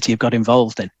that City have got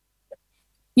involved in?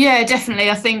 Yeah, definitely.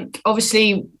 I think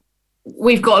obviously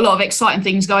we've got a lot of exciting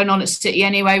things going on at City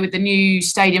anyway with the new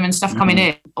stadium and stuff coming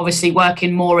in. Obviously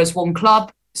working more as one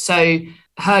club. So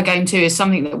her game too is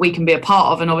something that we can be a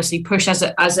part of and obviously push as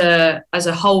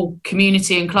a whole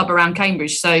community and club around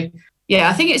Cambridge. So yeah,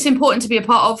 I think it's important to be a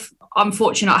part of. I'm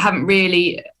fortunate I haven't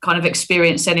really kind of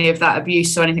experienced any of that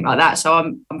abuse or anything like that. So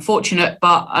I'm fortunate,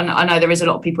 but I know there is a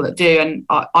lot of people that do, and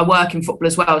I work in football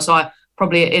as well. So I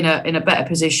probably in a better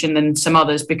position than some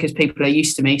others because people are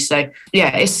used to me. So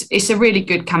yeah, it's a really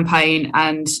good campaign,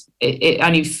 and it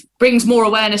only brings more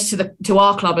awareness to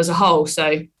our club as a whole.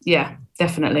 So yeah,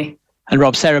 definitely. And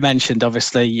Rob, Sarah mentioned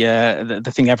obviously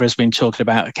the thing everyone's been talking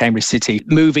about at Cambridge City,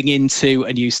 moving into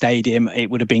a new stadium. It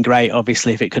would have been great,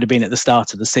 obviously, if it could have been at the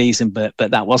start of the season, but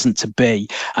that wasn't to be.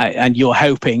 And you're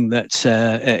hoping that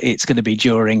it's going to be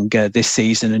during this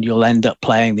season, and you'll end up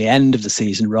playing the end of the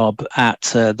season, Rob, at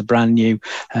the brand new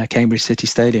Cambridge City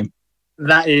Stadium.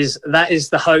 That is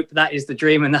the hope, that is the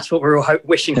dream, and that's what we're all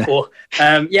wishing for.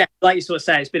 Yeah, like you sort of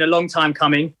say, it's been a long time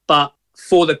coming, but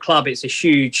for the club, it's a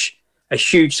huge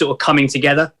sort of coming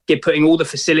together, putting all the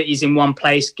facilities in one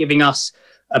place, giving us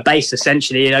a base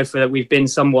essentially, for that we've been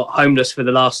somewhat homeless for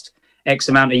the last X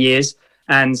amount of years,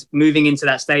 and moving into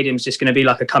that stadium is just going to be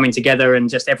like a coming together and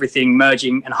just everything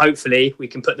merging, and hopefully we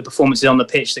can put the performances on the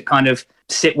pitch that kind of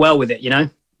sit well with it,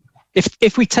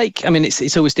 If we take, I mean,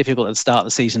 it's always difficult at the start of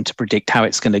the season to predict how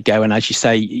it's going to go. And as you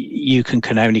say, you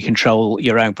can only control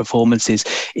your own performances.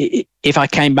 If I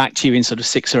came back to you in sort of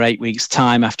 6 or 8 weeks'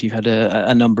 time after you've had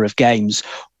a number of games,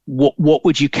 what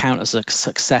would you count as a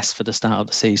success for the start of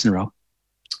the season, Rob?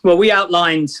 Well, we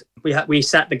outlined, we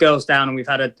sat the girls down and we've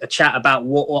had a chat about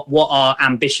what our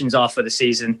ambitions are for the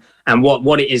season and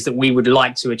what it is that we would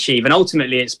like to achieve. And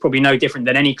ultimately, it's probably no different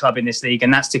than any club in this league,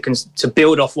 and that's to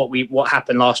build off what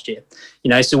happened last year.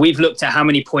 So we've looked at how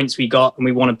many points we got, and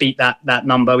we want to beat that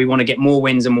number. We want to get more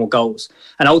wins and more goals.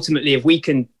 And ultimately, if we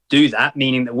can do that,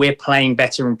 meaning that we're playing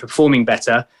better and performing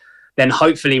better, then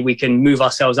hopefully we can move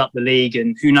ourselves up the league,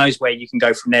 and who knows where you can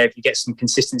go from there if you get some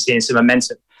consistency and some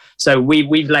momentum. So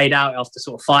we've laid out after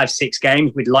sort of 5-6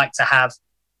 games, we'd like to have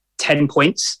 10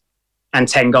 points and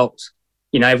 10 goals.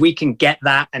 If we can get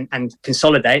that and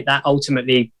consolidate, that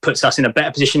ultimately puts us in a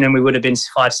better position than we would have been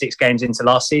 5-6 games into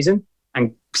last season,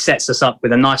 and sets us up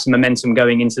with a nice momentum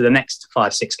going into the next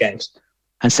 5-6 games.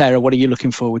 And Sarah, what are you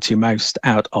looking forward to most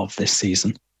out of this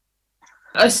season?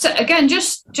 Again,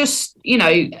 just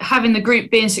having the group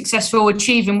being successful,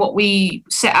 achieving what we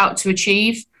set out to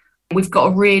achieve. We've got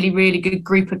a really, really good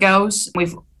group of girls.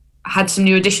 We've had some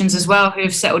new additions as well who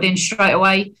have settled in straight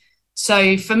away.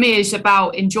 So for me, it's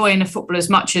about enjoying the football as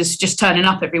much as just turning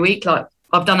up every week. Like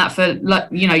I've done that for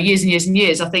years and years and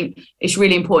years. I think it's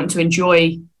really important to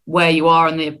enjoy where you are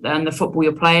and the football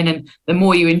you're playing. And the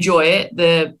more you enjoy it,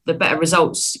 the better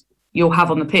results you'll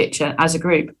have on the pitch as a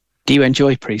group. Do you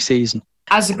enjoy pre-season?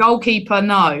 As a goalkeeper,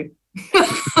 no.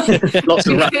 Lots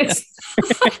of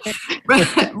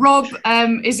Rob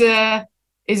is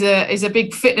a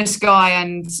big fitness guy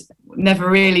and never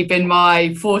really been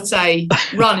my forte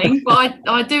running, but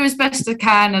I do as best I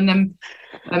can, and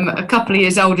I'm a couple of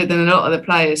years older than a lot of the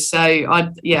players, so I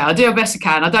do as best I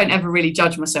can. I don't ever really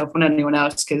judge myself on anyone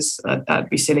else because that'd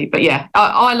be silly. But yeah,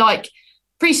 I like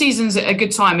pre-season's a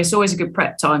good time. It's always a good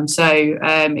prep time, so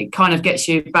it kind of gets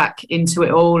you back into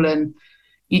it all, and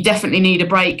you definitely need a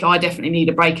break. I definitely need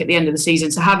a break at the end of the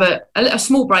season. So have a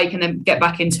small break and then get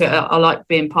back into it. I like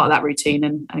being part of that routine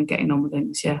and getting on with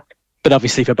things, yeah. But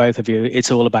obviously for both of you, it's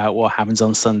all about what happens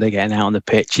on Sunday, getting out on the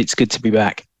pitch. It's good to be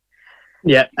back.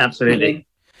 Yeah, absolutely.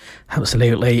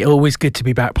 Absolutely. Always good to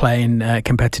be back playing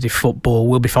competitive football.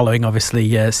 We'll be following,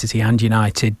 obviously, City and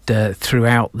United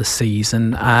throughout the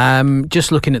season.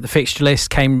 Just looking at the fixture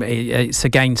list, it's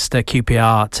against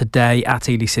QPR today at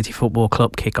Ely City Football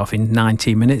Club. Kick-off in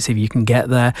 90 minutes if you can get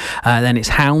there. Then it's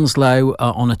Hounslow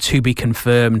on a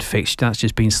to-be-confirmed fixture. That's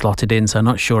just been slotted in, so I'm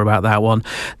not sure about that one.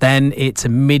 Then it's a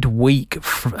midweek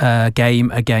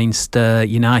game against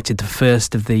United, the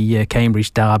first of the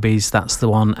Cambridge derbies. That's the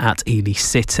one at Ely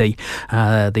City.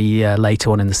 The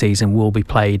later one in the season will be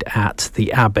played at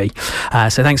the Abbey.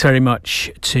 So thanks very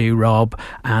much to Rob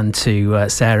and to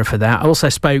Sarah for that. I also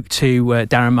spoke to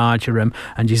Darren Marjoram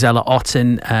and Gisela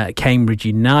Otten, Cambridge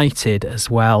United as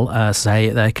well. Say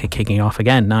they're kicking off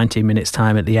again, 19 minutes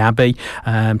time at the Abbey.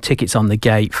 Tickets on the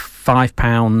gate,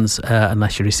 £5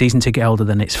 unless you're a season ticket holder,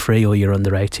 then it's free, or you're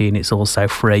under 18, it's also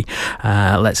free.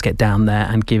 Let's get down there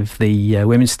and give the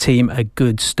women's team a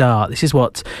good start. This is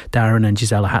what Darren and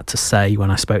Gisela had to say when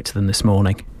I spoke to them this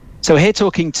morning. So we're here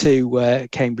talking to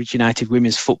Cambridge United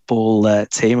women's football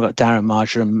team. We've got Darren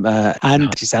Marjoram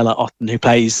and Gisela Otten, who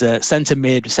plays centre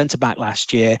mid, centre back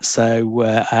last year. So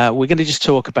we're going to just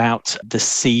talk about the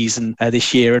season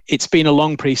this year. It's been a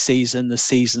long pre-season. The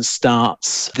season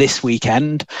starts this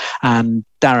weekend. And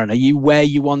Darren, are you where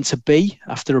you want to be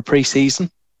after a pre-season?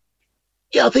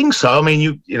 Yeah, I think so. I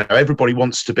mean, you know, everybody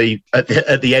wants to be at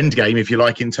the end game, if you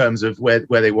like, in terms of where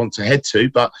they want to head to.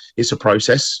 But it's a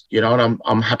process, you know, and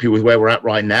I'm happy with where we're at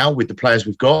right now with the players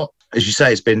we've got. As you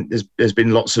say, there's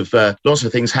been lots of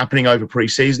things happening over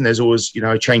pre-season. There's always, you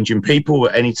know, a change in people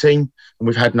at any team, and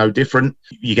we've had no different.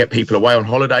 You get people away on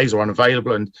holidays or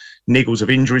unavailable, and niggles of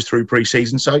injuries through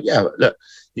pre-season. So yeah, look,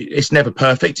 it's never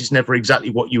perfect. It's never exactly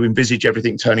what you envisage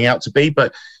everything turning out to be,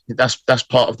 but that's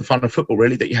part of the fun of football,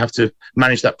 really, that you have to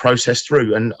manage that process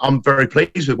through. And I'm very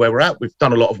pleased with where we're at. We've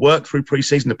done a lot of work through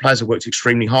pre-season. The players have worked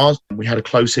extremely hard. We had a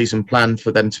close season plan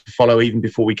for them to follow even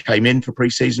before we came in for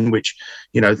pre-season, which,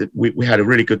 you know, we had a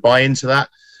really good buy-in to that.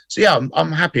 So yeah,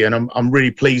 I'm happy, and I'm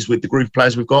really pleased with the group of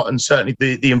players we've got, and certainly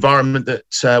the environment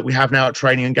that we have now at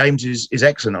training and games is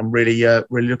excellent. I'm really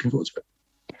looking forward to it.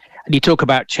 And you talk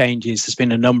about changes. There's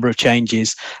been a number of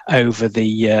changes over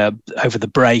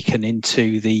the break and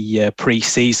into the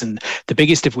pre-season. The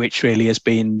biggest of which really has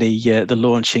been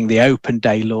the open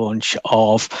day launch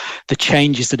of the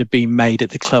changes that have been made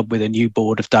at the club with a new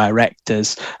board of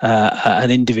directors, an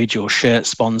individual shirt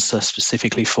sponsor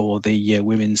specifically for the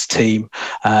women's team,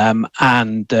 and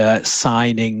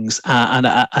signings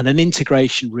and an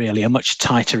integration, really a much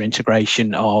tighter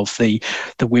integration of the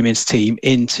women's team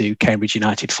into Cambridge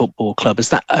United Football Club.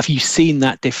 Have you seen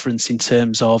that difference in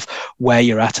terms of where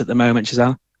you're at the moment,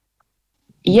 Gisela?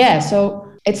 Yeah, so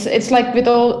it's like with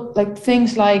all like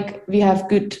things, like we have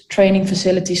good training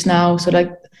facilities now. So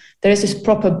like there is this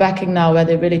proper backing now where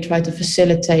they really try to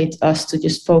facilitate us to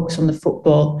just focus on the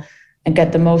football and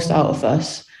get the most out of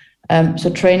us. So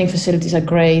training facilities are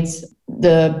great.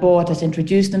 The board has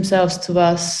introduced themselves to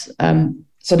us.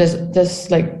 So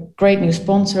there's like great new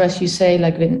sponsor, as you say,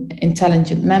 like with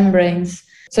Intelligent Membranes.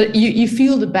 So you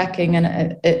feel the backing,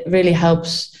 and it really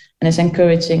helps and it's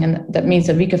encouraging. And that means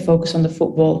that we can focus on the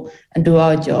football and do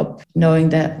our job, knowing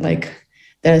that like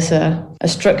there's a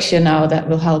structure now that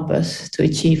will help us to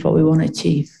achieve what we want to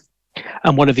achieve.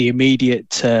 And one of the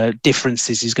immediate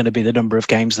differences is going to be the number of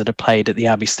games that are played at the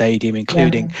Abbey Stadium,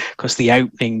 including, because the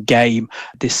opening game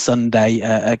this Sunday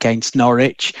against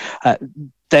Norwich.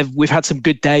 We've had some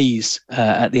good days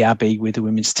at the Abbey with the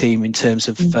women's team in terms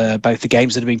of both the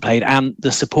games that have been played and the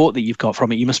support that you've got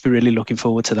from it. You must be really looking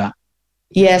forward to that.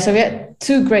 Yeah, so we had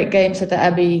two great games at the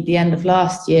Abbey the end of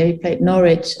last year. We played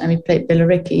Norwich and we played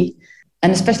Billericay.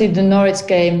 And especially the Norwich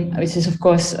game, which is, of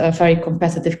course, a very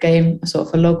competitive game, sort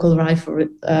of a local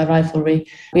rivalry.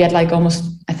 We had like almost,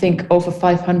 I think, over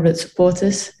 500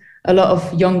 supporters. A lot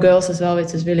of young girls as well,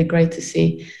 which is really great to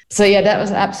see. So yeah, that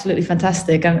was absolutely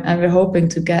fantastic, and we're hoping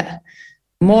to get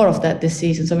more of that this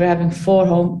season. So we're having four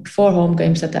home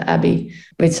games at the Abbey,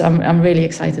 which I'm really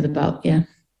excited about. Yeah.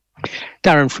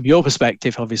 Darren, from your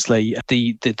perspective, obviously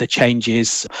the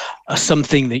changes are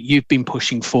something that you've been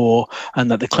pushing for and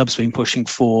that the club's been pushing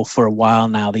for a while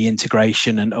now, the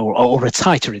integration or a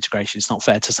tighter integration. It's not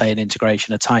fair to say an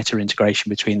integration, a tighter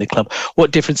integration between the club. What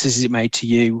differences has it made to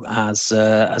you as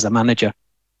a manager?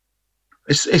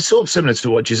 It's sort of similar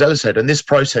to what Gisela said, and this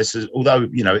process, although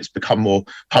you know it's become more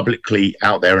publicly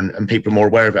out there and people are more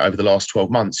aware of it over the last 12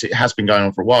 months, it has been going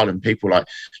on for a while, and people like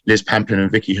Liz Pamplin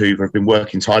and Vicky Hoover have been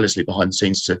working tirelessly behind the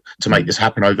scenes to make this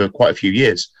happen over quite a few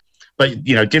years. But,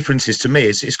 you know, differences to me,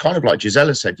 it's kind of like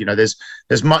Gisela said, you know,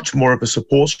 there's much more of a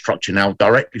support structure now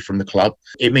directly from the club.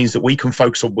 It means that we can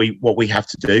focus on what we have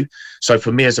to do. So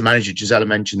for me as a manager, Gisela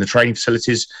mentioned the training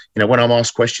facilities. You know, when I'm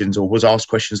asked questions or was asked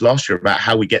questions last year about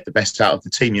how we get the best out of the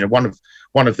team, you know,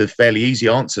 one of the fairly easy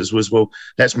answers was, well,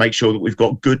 let's make sure that we've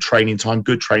got good training time,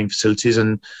 good training facilities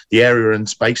and the area and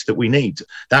space that we need.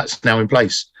 That's now in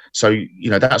place. So, you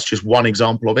know, that's just one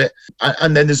example of it.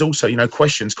 And then there's also, you know,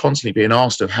 questions constantly being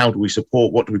asked of how do we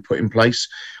support, what do we put in place?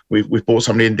 We've brought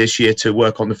somebody in this year to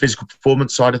work on the physical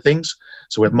performance side of things.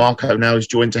 So we have Marco now who's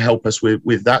joined to help us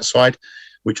with that side,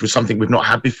 which was something we've not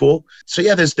had before. So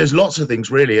yeah, there's lots of things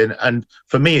really. And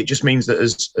for me, it just means that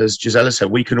as Gisela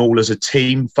said, we can all as a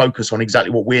team focus on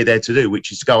exactly what we're there to do,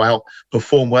 which is to go out,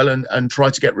 perform well and try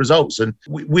to get results. And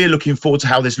we're looking forward to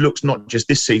how this looks, not just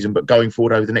this season, but going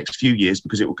forward over the next few years,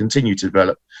 because it will continue to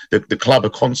develop. The club are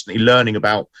constantly learning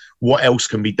about what else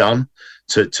can be done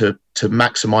to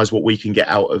maximise what we can get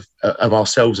out of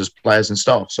ourselves as players and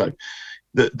staff. So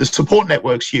the support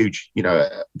network's huge. You know,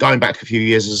 going back a few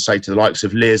years, as I say, to the likes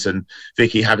of Liz and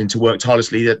Vicky having to work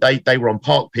tirelessly, that they were on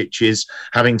park pitches,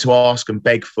 having to ask and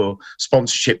beg for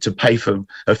sponsorship to pay for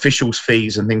officials'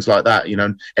 fees and things like that, you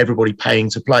know, everybody paying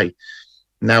to play.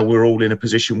 Now we're all in a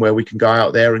position where we can go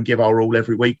out there and give our all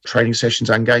every week, training sessions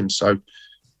and games. So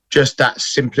just that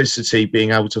simplicity,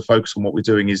 being able to focus on what we're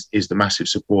doing is the massive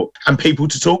support, and people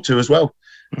to talk to as well.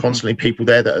 Constantly people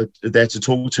there that are there to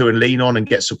talk to and lean on and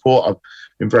get support. I've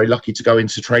been very lucky to go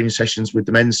into training sessions with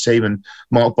the men's team, and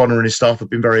Mark Bonner and his staff have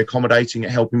been very accommodating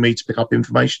at helping me to pick up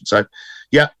information. So,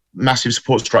 yeah, massive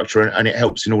support structure, and it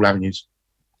helps in all avenues.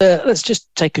 Let's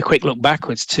just take a quick look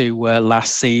backwards to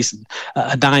last season,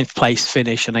 a 9th place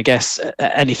finish, and I guess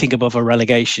anything above a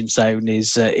relegation zone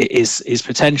is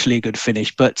potentially a good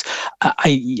finish. But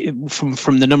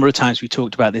from the number of times we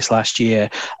talked about this last year,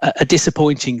 a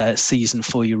disappointing season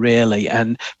for you, really,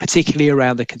 and particularly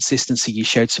around the consistency. You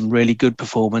showed some really good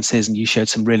performances, and you showed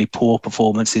some really poor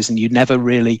performances, and you never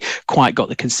really quite got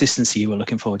the consistency you were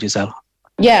looking for, Giselle.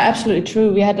 Yeah, absolutely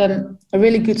true. We had a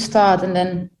really good start, and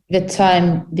then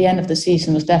the end of the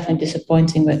season was definitely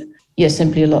disappointing with,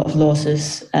 simply a lot of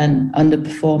losses and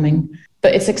underperforming.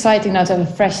 But it's exciting now to have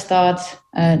a fresh start,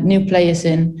 new players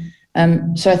in.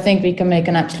 So I think we can make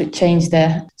an absolute change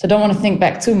there. So I don't want to think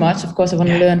back too much. Of course, I want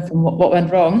to learn from what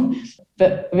went wrong.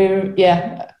 But we're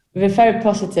very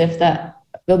positive that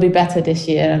we'll be better this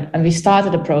year. And we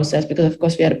started a process because, of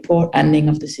course, we had a poor ending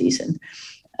of the season.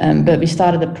 But we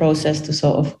started a process to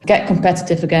sort of get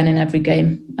competitive again in every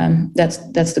game. That's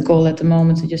the goal at the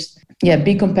moment, to just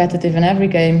be competitive in every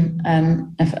game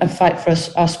and fight for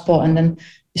our spot, and then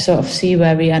you sort of see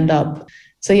where we end up.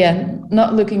 So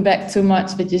not looking back too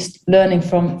much, but just learning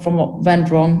from what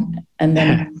went wrong, and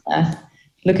then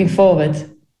looking forward.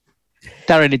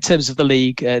 Darren, in terms of the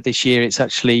league this year, it's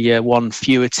actually one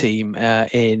fewer team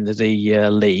in the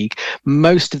league.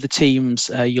 Most of the teams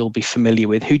you'll be familiar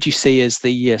with. Who do you see as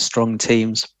the strong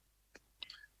teams?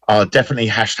 Definitely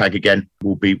Hashtag again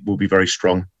will be very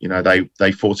strong. You know,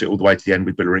 they fought it all the way to the end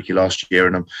with Billericay last year,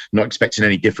 and I'm not expecting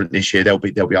any different this year. They'll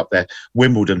be up there.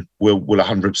 Wimbledon will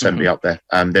 100% be up there.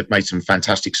 They've made some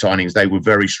fantastic signings. They were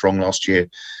very strong last year.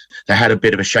 They had a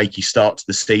bit of a shaky start to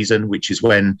the season, which is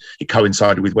when it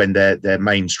coincided with when their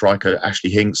main striker, Ashley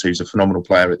Hinks, who's a phenomenal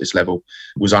player at this level,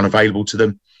 was unavailable to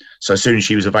them. So as soon as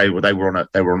she was available, they were on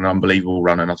an unbelievable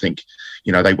run. And I think,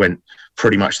 you know, they went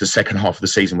pretty much the second half of the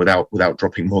season without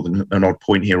dropping more than an odd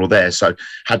point here or there. So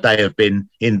had they have been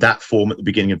in that form at the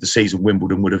beginning of the season,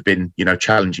 Wimbledon would have been, you know,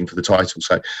 challenging for the title.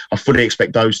 So I fully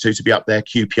expect those two to be up there.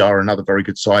 QPR, another very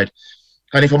good side.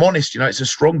 And if I'm honest, you know, it's a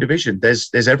strong division.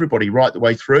 There's everybody right the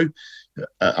way through.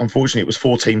 Unfortunately, it was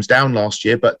 4 teams down last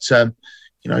year, but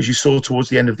you know, as you saw towards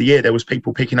the end of the year, there was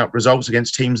people picking up results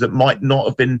against teams that might not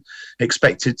have been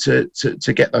expected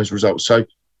to get those results. So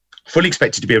fully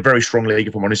expected to be a very strong league,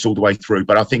 if I'm honest, all the way through.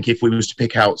 But I think if we was to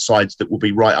pick out sides that will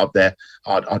be right up there,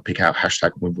 I'd pick out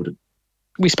Hashtag Wimbledon.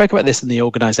 We spoke about this in the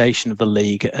organisation of the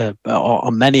league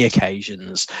on many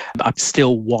occasions. I'm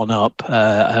still 1 up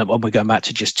when we're going back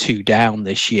to just 2 down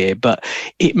this year, but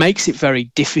it makes it very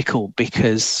difficult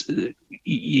because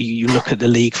you look at the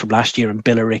league from last year, and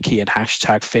Billericay and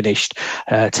Hashtag finished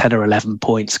 10 or 11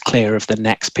 points clear of the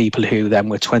next people, who then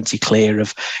were 20 clear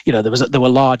of, you know, there were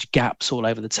large gaps all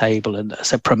over the table, and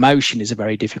so promotion is a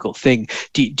very difficult thing.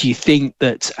 Do you think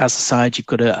that as a side you've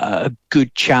got a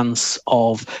good chance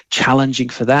of challenging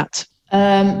for that?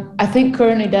 I think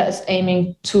currently that is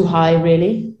aiming too high,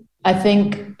 really. I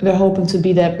think we're hoping to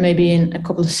be there maybe in a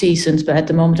couple of seasons, but at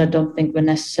the moment I don't think we're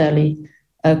necessarily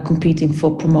competing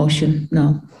for promotion.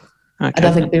 No. Okay. I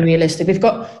don't think we're realistic.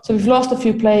 We've lost a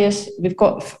few players. We've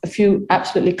got a few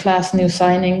absolutely class new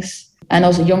signings, and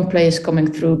also young players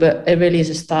coming through, but it really is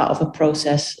a start of a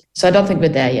process. So I don't think we're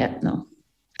there yet, no.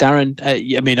 Darren,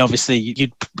 I mean, obviously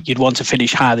you'd want to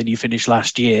finish higher than you finished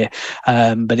last year,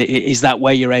 but is that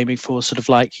where you're aiming for, sort of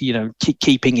like, you know,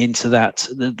 keeping into that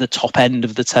the top end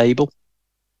of the table?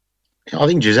 I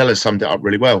think Gisella summed it up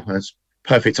really well. That's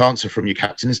perfect answer from your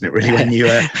captain, isn't it? Really, when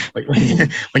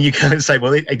you go and say,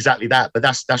 well, exactly that. But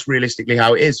that's realistically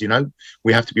how it is. You know,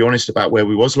 we have to be honest about where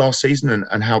we was last season,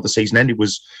 and how the season ended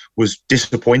was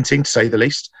disappointing, to say the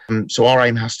least. So our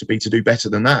aim has to be to do better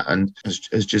than that. And as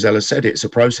Gisella said, it's a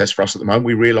process for us at the moment.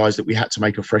 We realised that we had to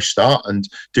make a fresh start and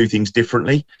do things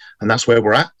differently. and that's where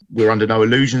we're at. We're under no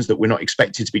illusions that we're not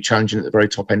expected to be challenging at the very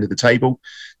top end of the table.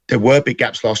 There were big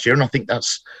gaps last year, and I think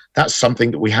that's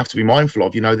something that we have to be mindful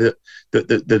of.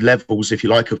 The levels, if you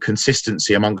like, of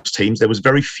consistency amongst teams. There was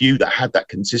very few that had that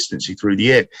consistency through the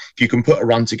year. If you can put a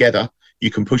run together,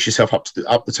 you can push yourself up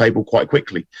the table quite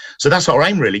quickly. So that's our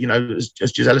aim, really. As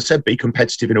Gisela said, be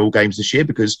competitive in all games this year,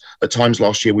 because at times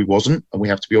last year we wasn't, and we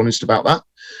have to be honest about that.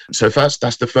 So first,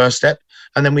 that's the first step,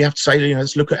 and then we have to say,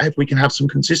 let's look at if we can have some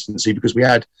consistency, because we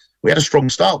had a strong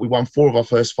start. We won 4 of our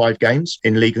first 5 games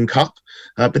in League and Cup,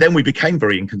 but then we became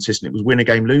very inconsistent. It was win a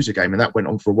game, lose a game, and that went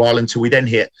on for a while until we then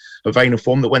hit a vein of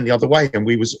form that went the other way, and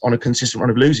we was on a consistent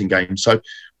run of losing games. So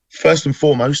first and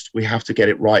foremost, we have to get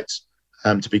it right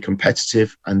to be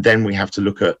competitive, and then we have to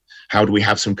look at how do we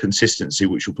have some consistency,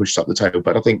 which will push us up the table.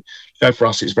 But I think for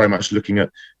us, it's very much looking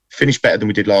at finish better than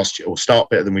we did last year, or start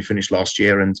better than we finished last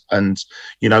year, and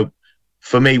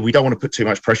for me, we don't want to put too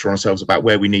much pressure on ourselves about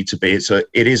where we need to be.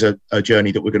 It is a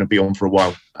journey that we're going to be on for a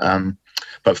while.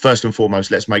 But first and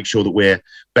foremost, let's make sure that we're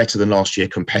better than last year,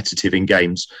 competitive in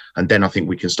games, and then I think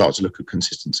we can start to look at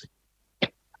consistency.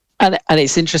 And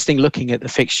it's interesting looking at the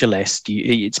fixture list.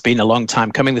 It's been a long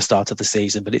time coming, the start of the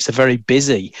season, but it's a very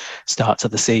busy start to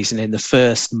the season. In the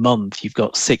first month, you've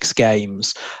got 6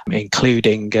 games,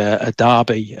 including a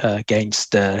derby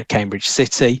against Cambridge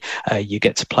City. You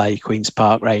get to play Queen's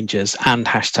Park Rangers and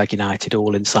 #United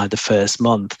all inside the first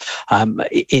month.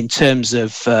 In terms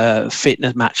of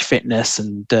match fitness,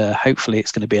 and hopefully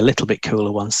it's going to be a little bit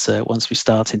cooler once we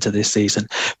start into this season.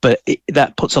 But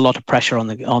that puts a lot of pressure on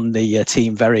the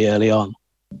team very early on.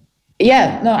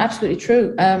 Yeah, no, absolutely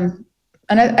true. And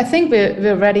I think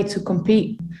we're ready to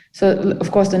compete. So,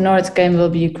 of course, the Norwich game will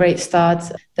be a great start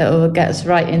that will get us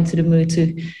right into the mood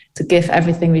to give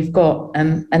everything we've got.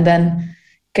 And then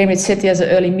Cambridge City has an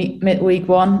early midweek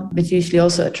one, which usually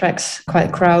also attracts quite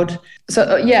a crowd. So,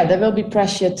 there will be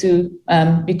pressure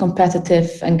to be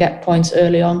competitive and get points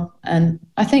early on. And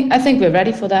I think we're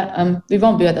ready for that. We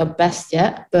won't be at our best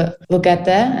yet, but we'll get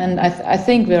there. And I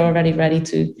think we're already ready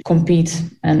to compete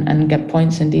and get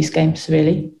points in these games,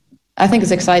 really. I think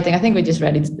it's exciting. I think we're just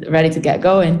ready to get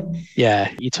going. Yeah,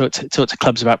 you talked to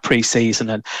clubs about pre-season,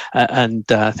 and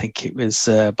I think it was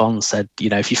Bond said,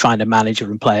 if you find a manager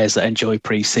and players that enjoy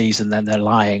pre-season, then they're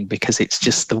lying, because it's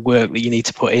just the work that you need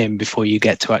to put in before you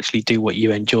get to actually do what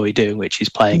you enjoy doing, which is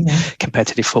playing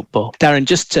competitive football. Darren,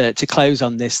 just to close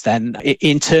on this then,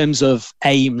 in terms of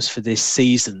aims for this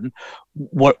season,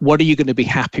 what are you going to be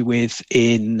happy with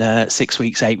in 6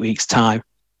 weeks, 8 weeks' time?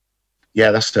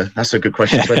 Yeah, that's a good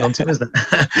question to end on to, isn't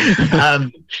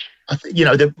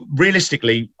it?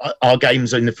 Realistically, our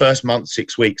games in the first month,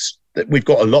 6 weeks, we've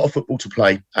got a lot of football to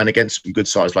play, and against some good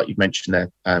sides, like you've mentioned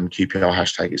there,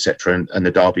 QPR, etc., and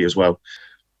the derby as well.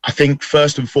 I think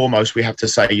first and foremost, we have to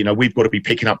say, we've got to be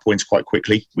picking up points quite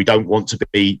quickly. We don't want to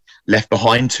be left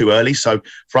behind too early. So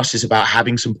for us, it's about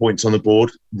having some points on the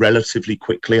board relatively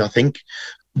quickly, I think.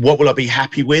 What will I be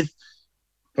happy with?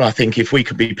 But I think if we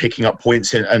could be picking up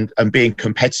points and being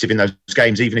competitive in those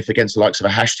games, even if against the likes of a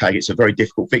 #, it's a very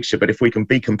difficult fixture. But if we can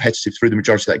be competitive through the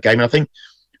majority of that game, and I think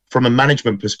from a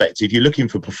management perspective, you're looking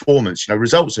for performance.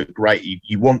 Results are great.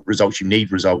 You want results, you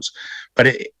need results.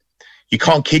 But you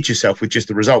can't kid yourself with just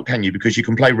the result, can you? Because you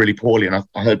can play really poorly. And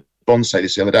I heard Bond say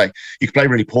this the other day. You can play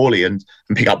really poorly and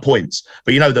pick up points.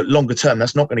 But that longer term,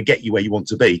 that's not going to get you where you want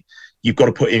to be. You've got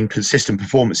to put in consistent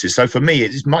performances. So for me,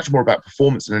 it's much more about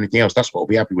performance than anything else. That's what I'll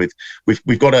be happy with.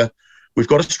 We've got a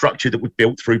structure that we've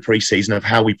built through pre-season of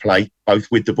how we play, both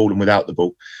with the ball and without the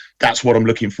ball. That's what I'm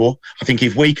looking for. I think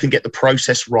if we can get the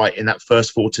process right in that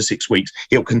first 4 to 6 weeks,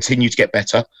 it'll continue to get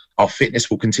better. Our fitness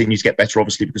will continue to get better,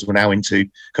 obviously, because we're now into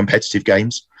competitive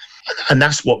games. And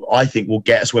that's what I think will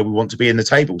get us where we want to be in the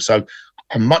table. So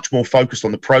I'm much more focused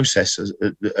on the process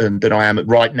than I am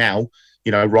right now.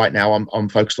 Right now I'm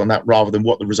focused on that rather than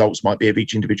what the results might be of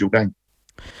each individual game.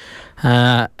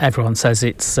 Everyone says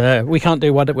it's we can't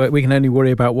do what we can only worry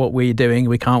about what we're doing.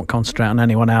 We can't concentrate on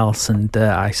anyone else, and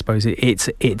I suppose it's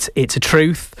a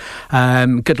truth.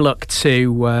 Good luck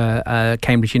to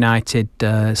Cambridge United.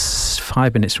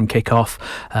 5 minutes from kick-off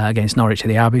against Norwich at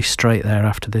the Abbey, straight there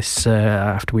after this.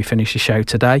 After we finish the show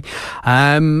today.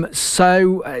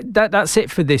 So that's it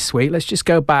for this week. Let's just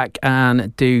go back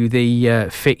and do the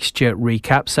fixture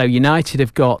recap. So United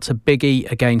have got a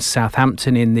biggie against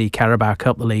Southampton in the Carabao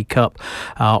Cup, the League Cup. Cup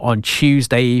on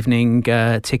Tuesday evening.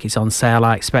 Tickets on sale.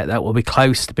 I expect that will be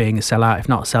close to being a sellout. If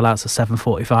not a sellout, it's a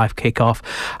 7:45 kick-off.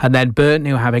 And then Burton,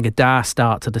 who are having a dire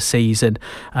start to the season,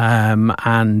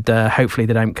 and hopefully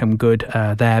they don't come good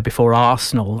there before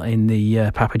Arsenal in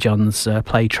the Papa John's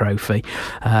Play Trophy.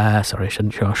 Sorry, I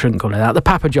shouldn't call it that. The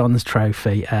Papa John's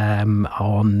Trophy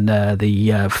on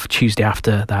the Tuesday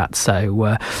after that.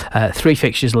 So 3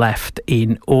 fixtures left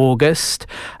in August.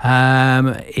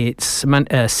 It's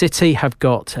City have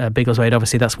got Biggleswade.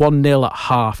 Obviously, that's 1-0 at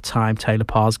half-time. Taylor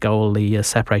Parr's goal, the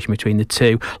separation between the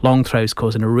two. Long throws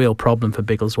causing a real problem for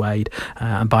Biggleswade,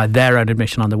 and by their own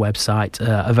admission on the website,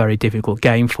 a very difficult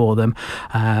game for them.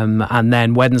 And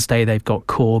then Wednesday, they've got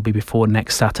Corby before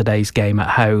next Saturday's game at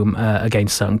home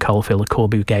against Sutton Coldfield. The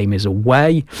Corby game is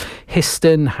away.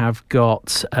 Histon have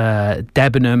got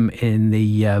Debenham in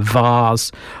the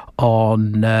Vars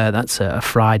on that's a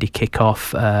Friday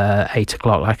kickoff, 8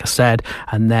 o'clock, like I said,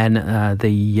 and then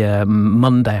the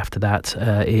Monday after that,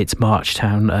 it's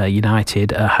Marchtown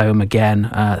United home again,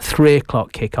 3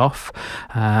 o'clock kickoff,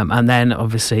 and then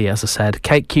obviously, as I said,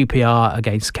 QPR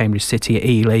against Cambridge City at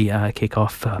Ely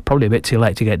kickoff. Probably a bit too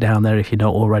late to get down there if you're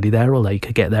not already there, although you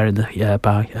could get there in the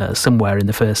by somewhere in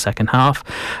the second half.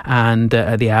 And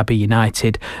the Abbey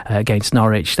United against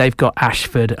Norwich. They've got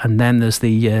Ashford, and then there's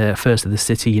the first of the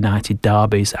City United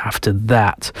derbies after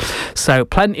that. So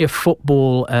plenty of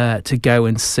football to go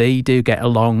and see. Do get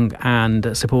along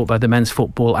and support both the men's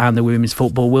football and the women's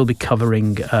football. We'll be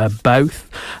covering both.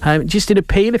 Just an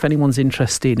appeal, if anyone's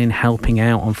interested in helping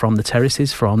out on From the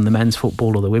Terraces, from the men's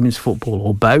football or the women's football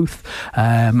or both,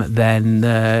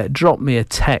 then drop me a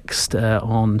text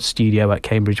on studio at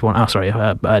Cambridge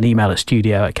an email at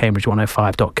studio at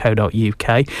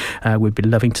cambridge105.co.uk. We'd be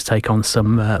loving to take on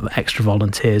some extra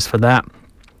volunteers for that.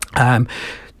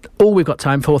 All we've got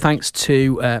time for. Thanks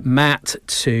to Matt,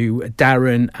 to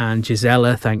Darren and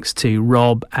Gisela. Thanks to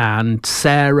Rob and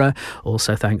Sarah.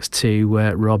 Also thanks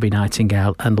to Robbie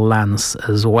Nightingale and Lance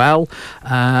as well.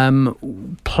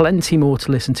 Plenty more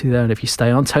to listen to there, and if you stay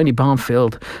on, Tony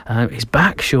Barnfield is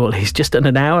back shortly. He's just done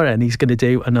an hour and he's going to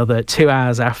do another 2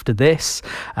 hours after this,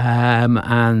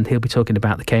 and he'll be talking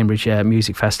about the Cambridge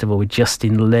Music Festival with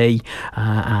Justin Lee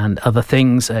and other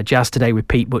things. Jazz Today with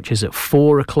Pete Butchers at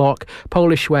 4 o'clock.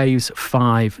 Polish Waves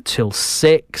 5 till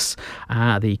 6.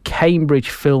 The Cambridge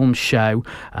Film Show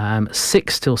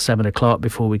 6 till 7 o'clock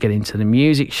before we get into the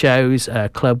music shows.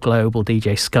 Club Global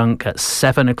DJ Skunk at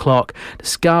 7 o'clock. The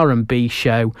Scar and B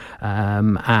Show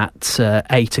at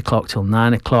 8 o'clock till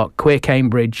 9 o'clock. Queer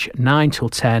Cambridge 9 till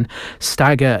 10.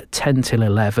 Stagger 10 till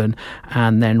 11.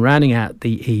 And then rounding out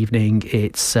the evening,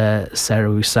 it's Sarah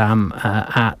Usam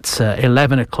at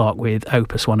 11 o'clock with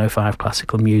Opus 105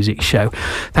 Classical Music Show.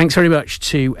 Thanks very much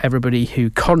to everybody who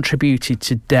contributed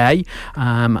today,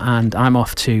 and I'm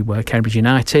off to Cambridge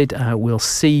United. We'll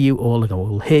see you all, or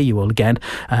we'll hear you all again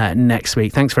next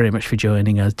week. Thanks very much for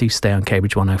joining us. Do stay on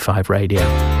Cambridge 105 Radio.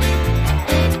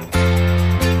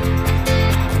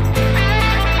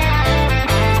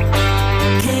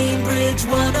 Cambridge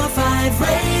 105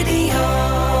 Radio.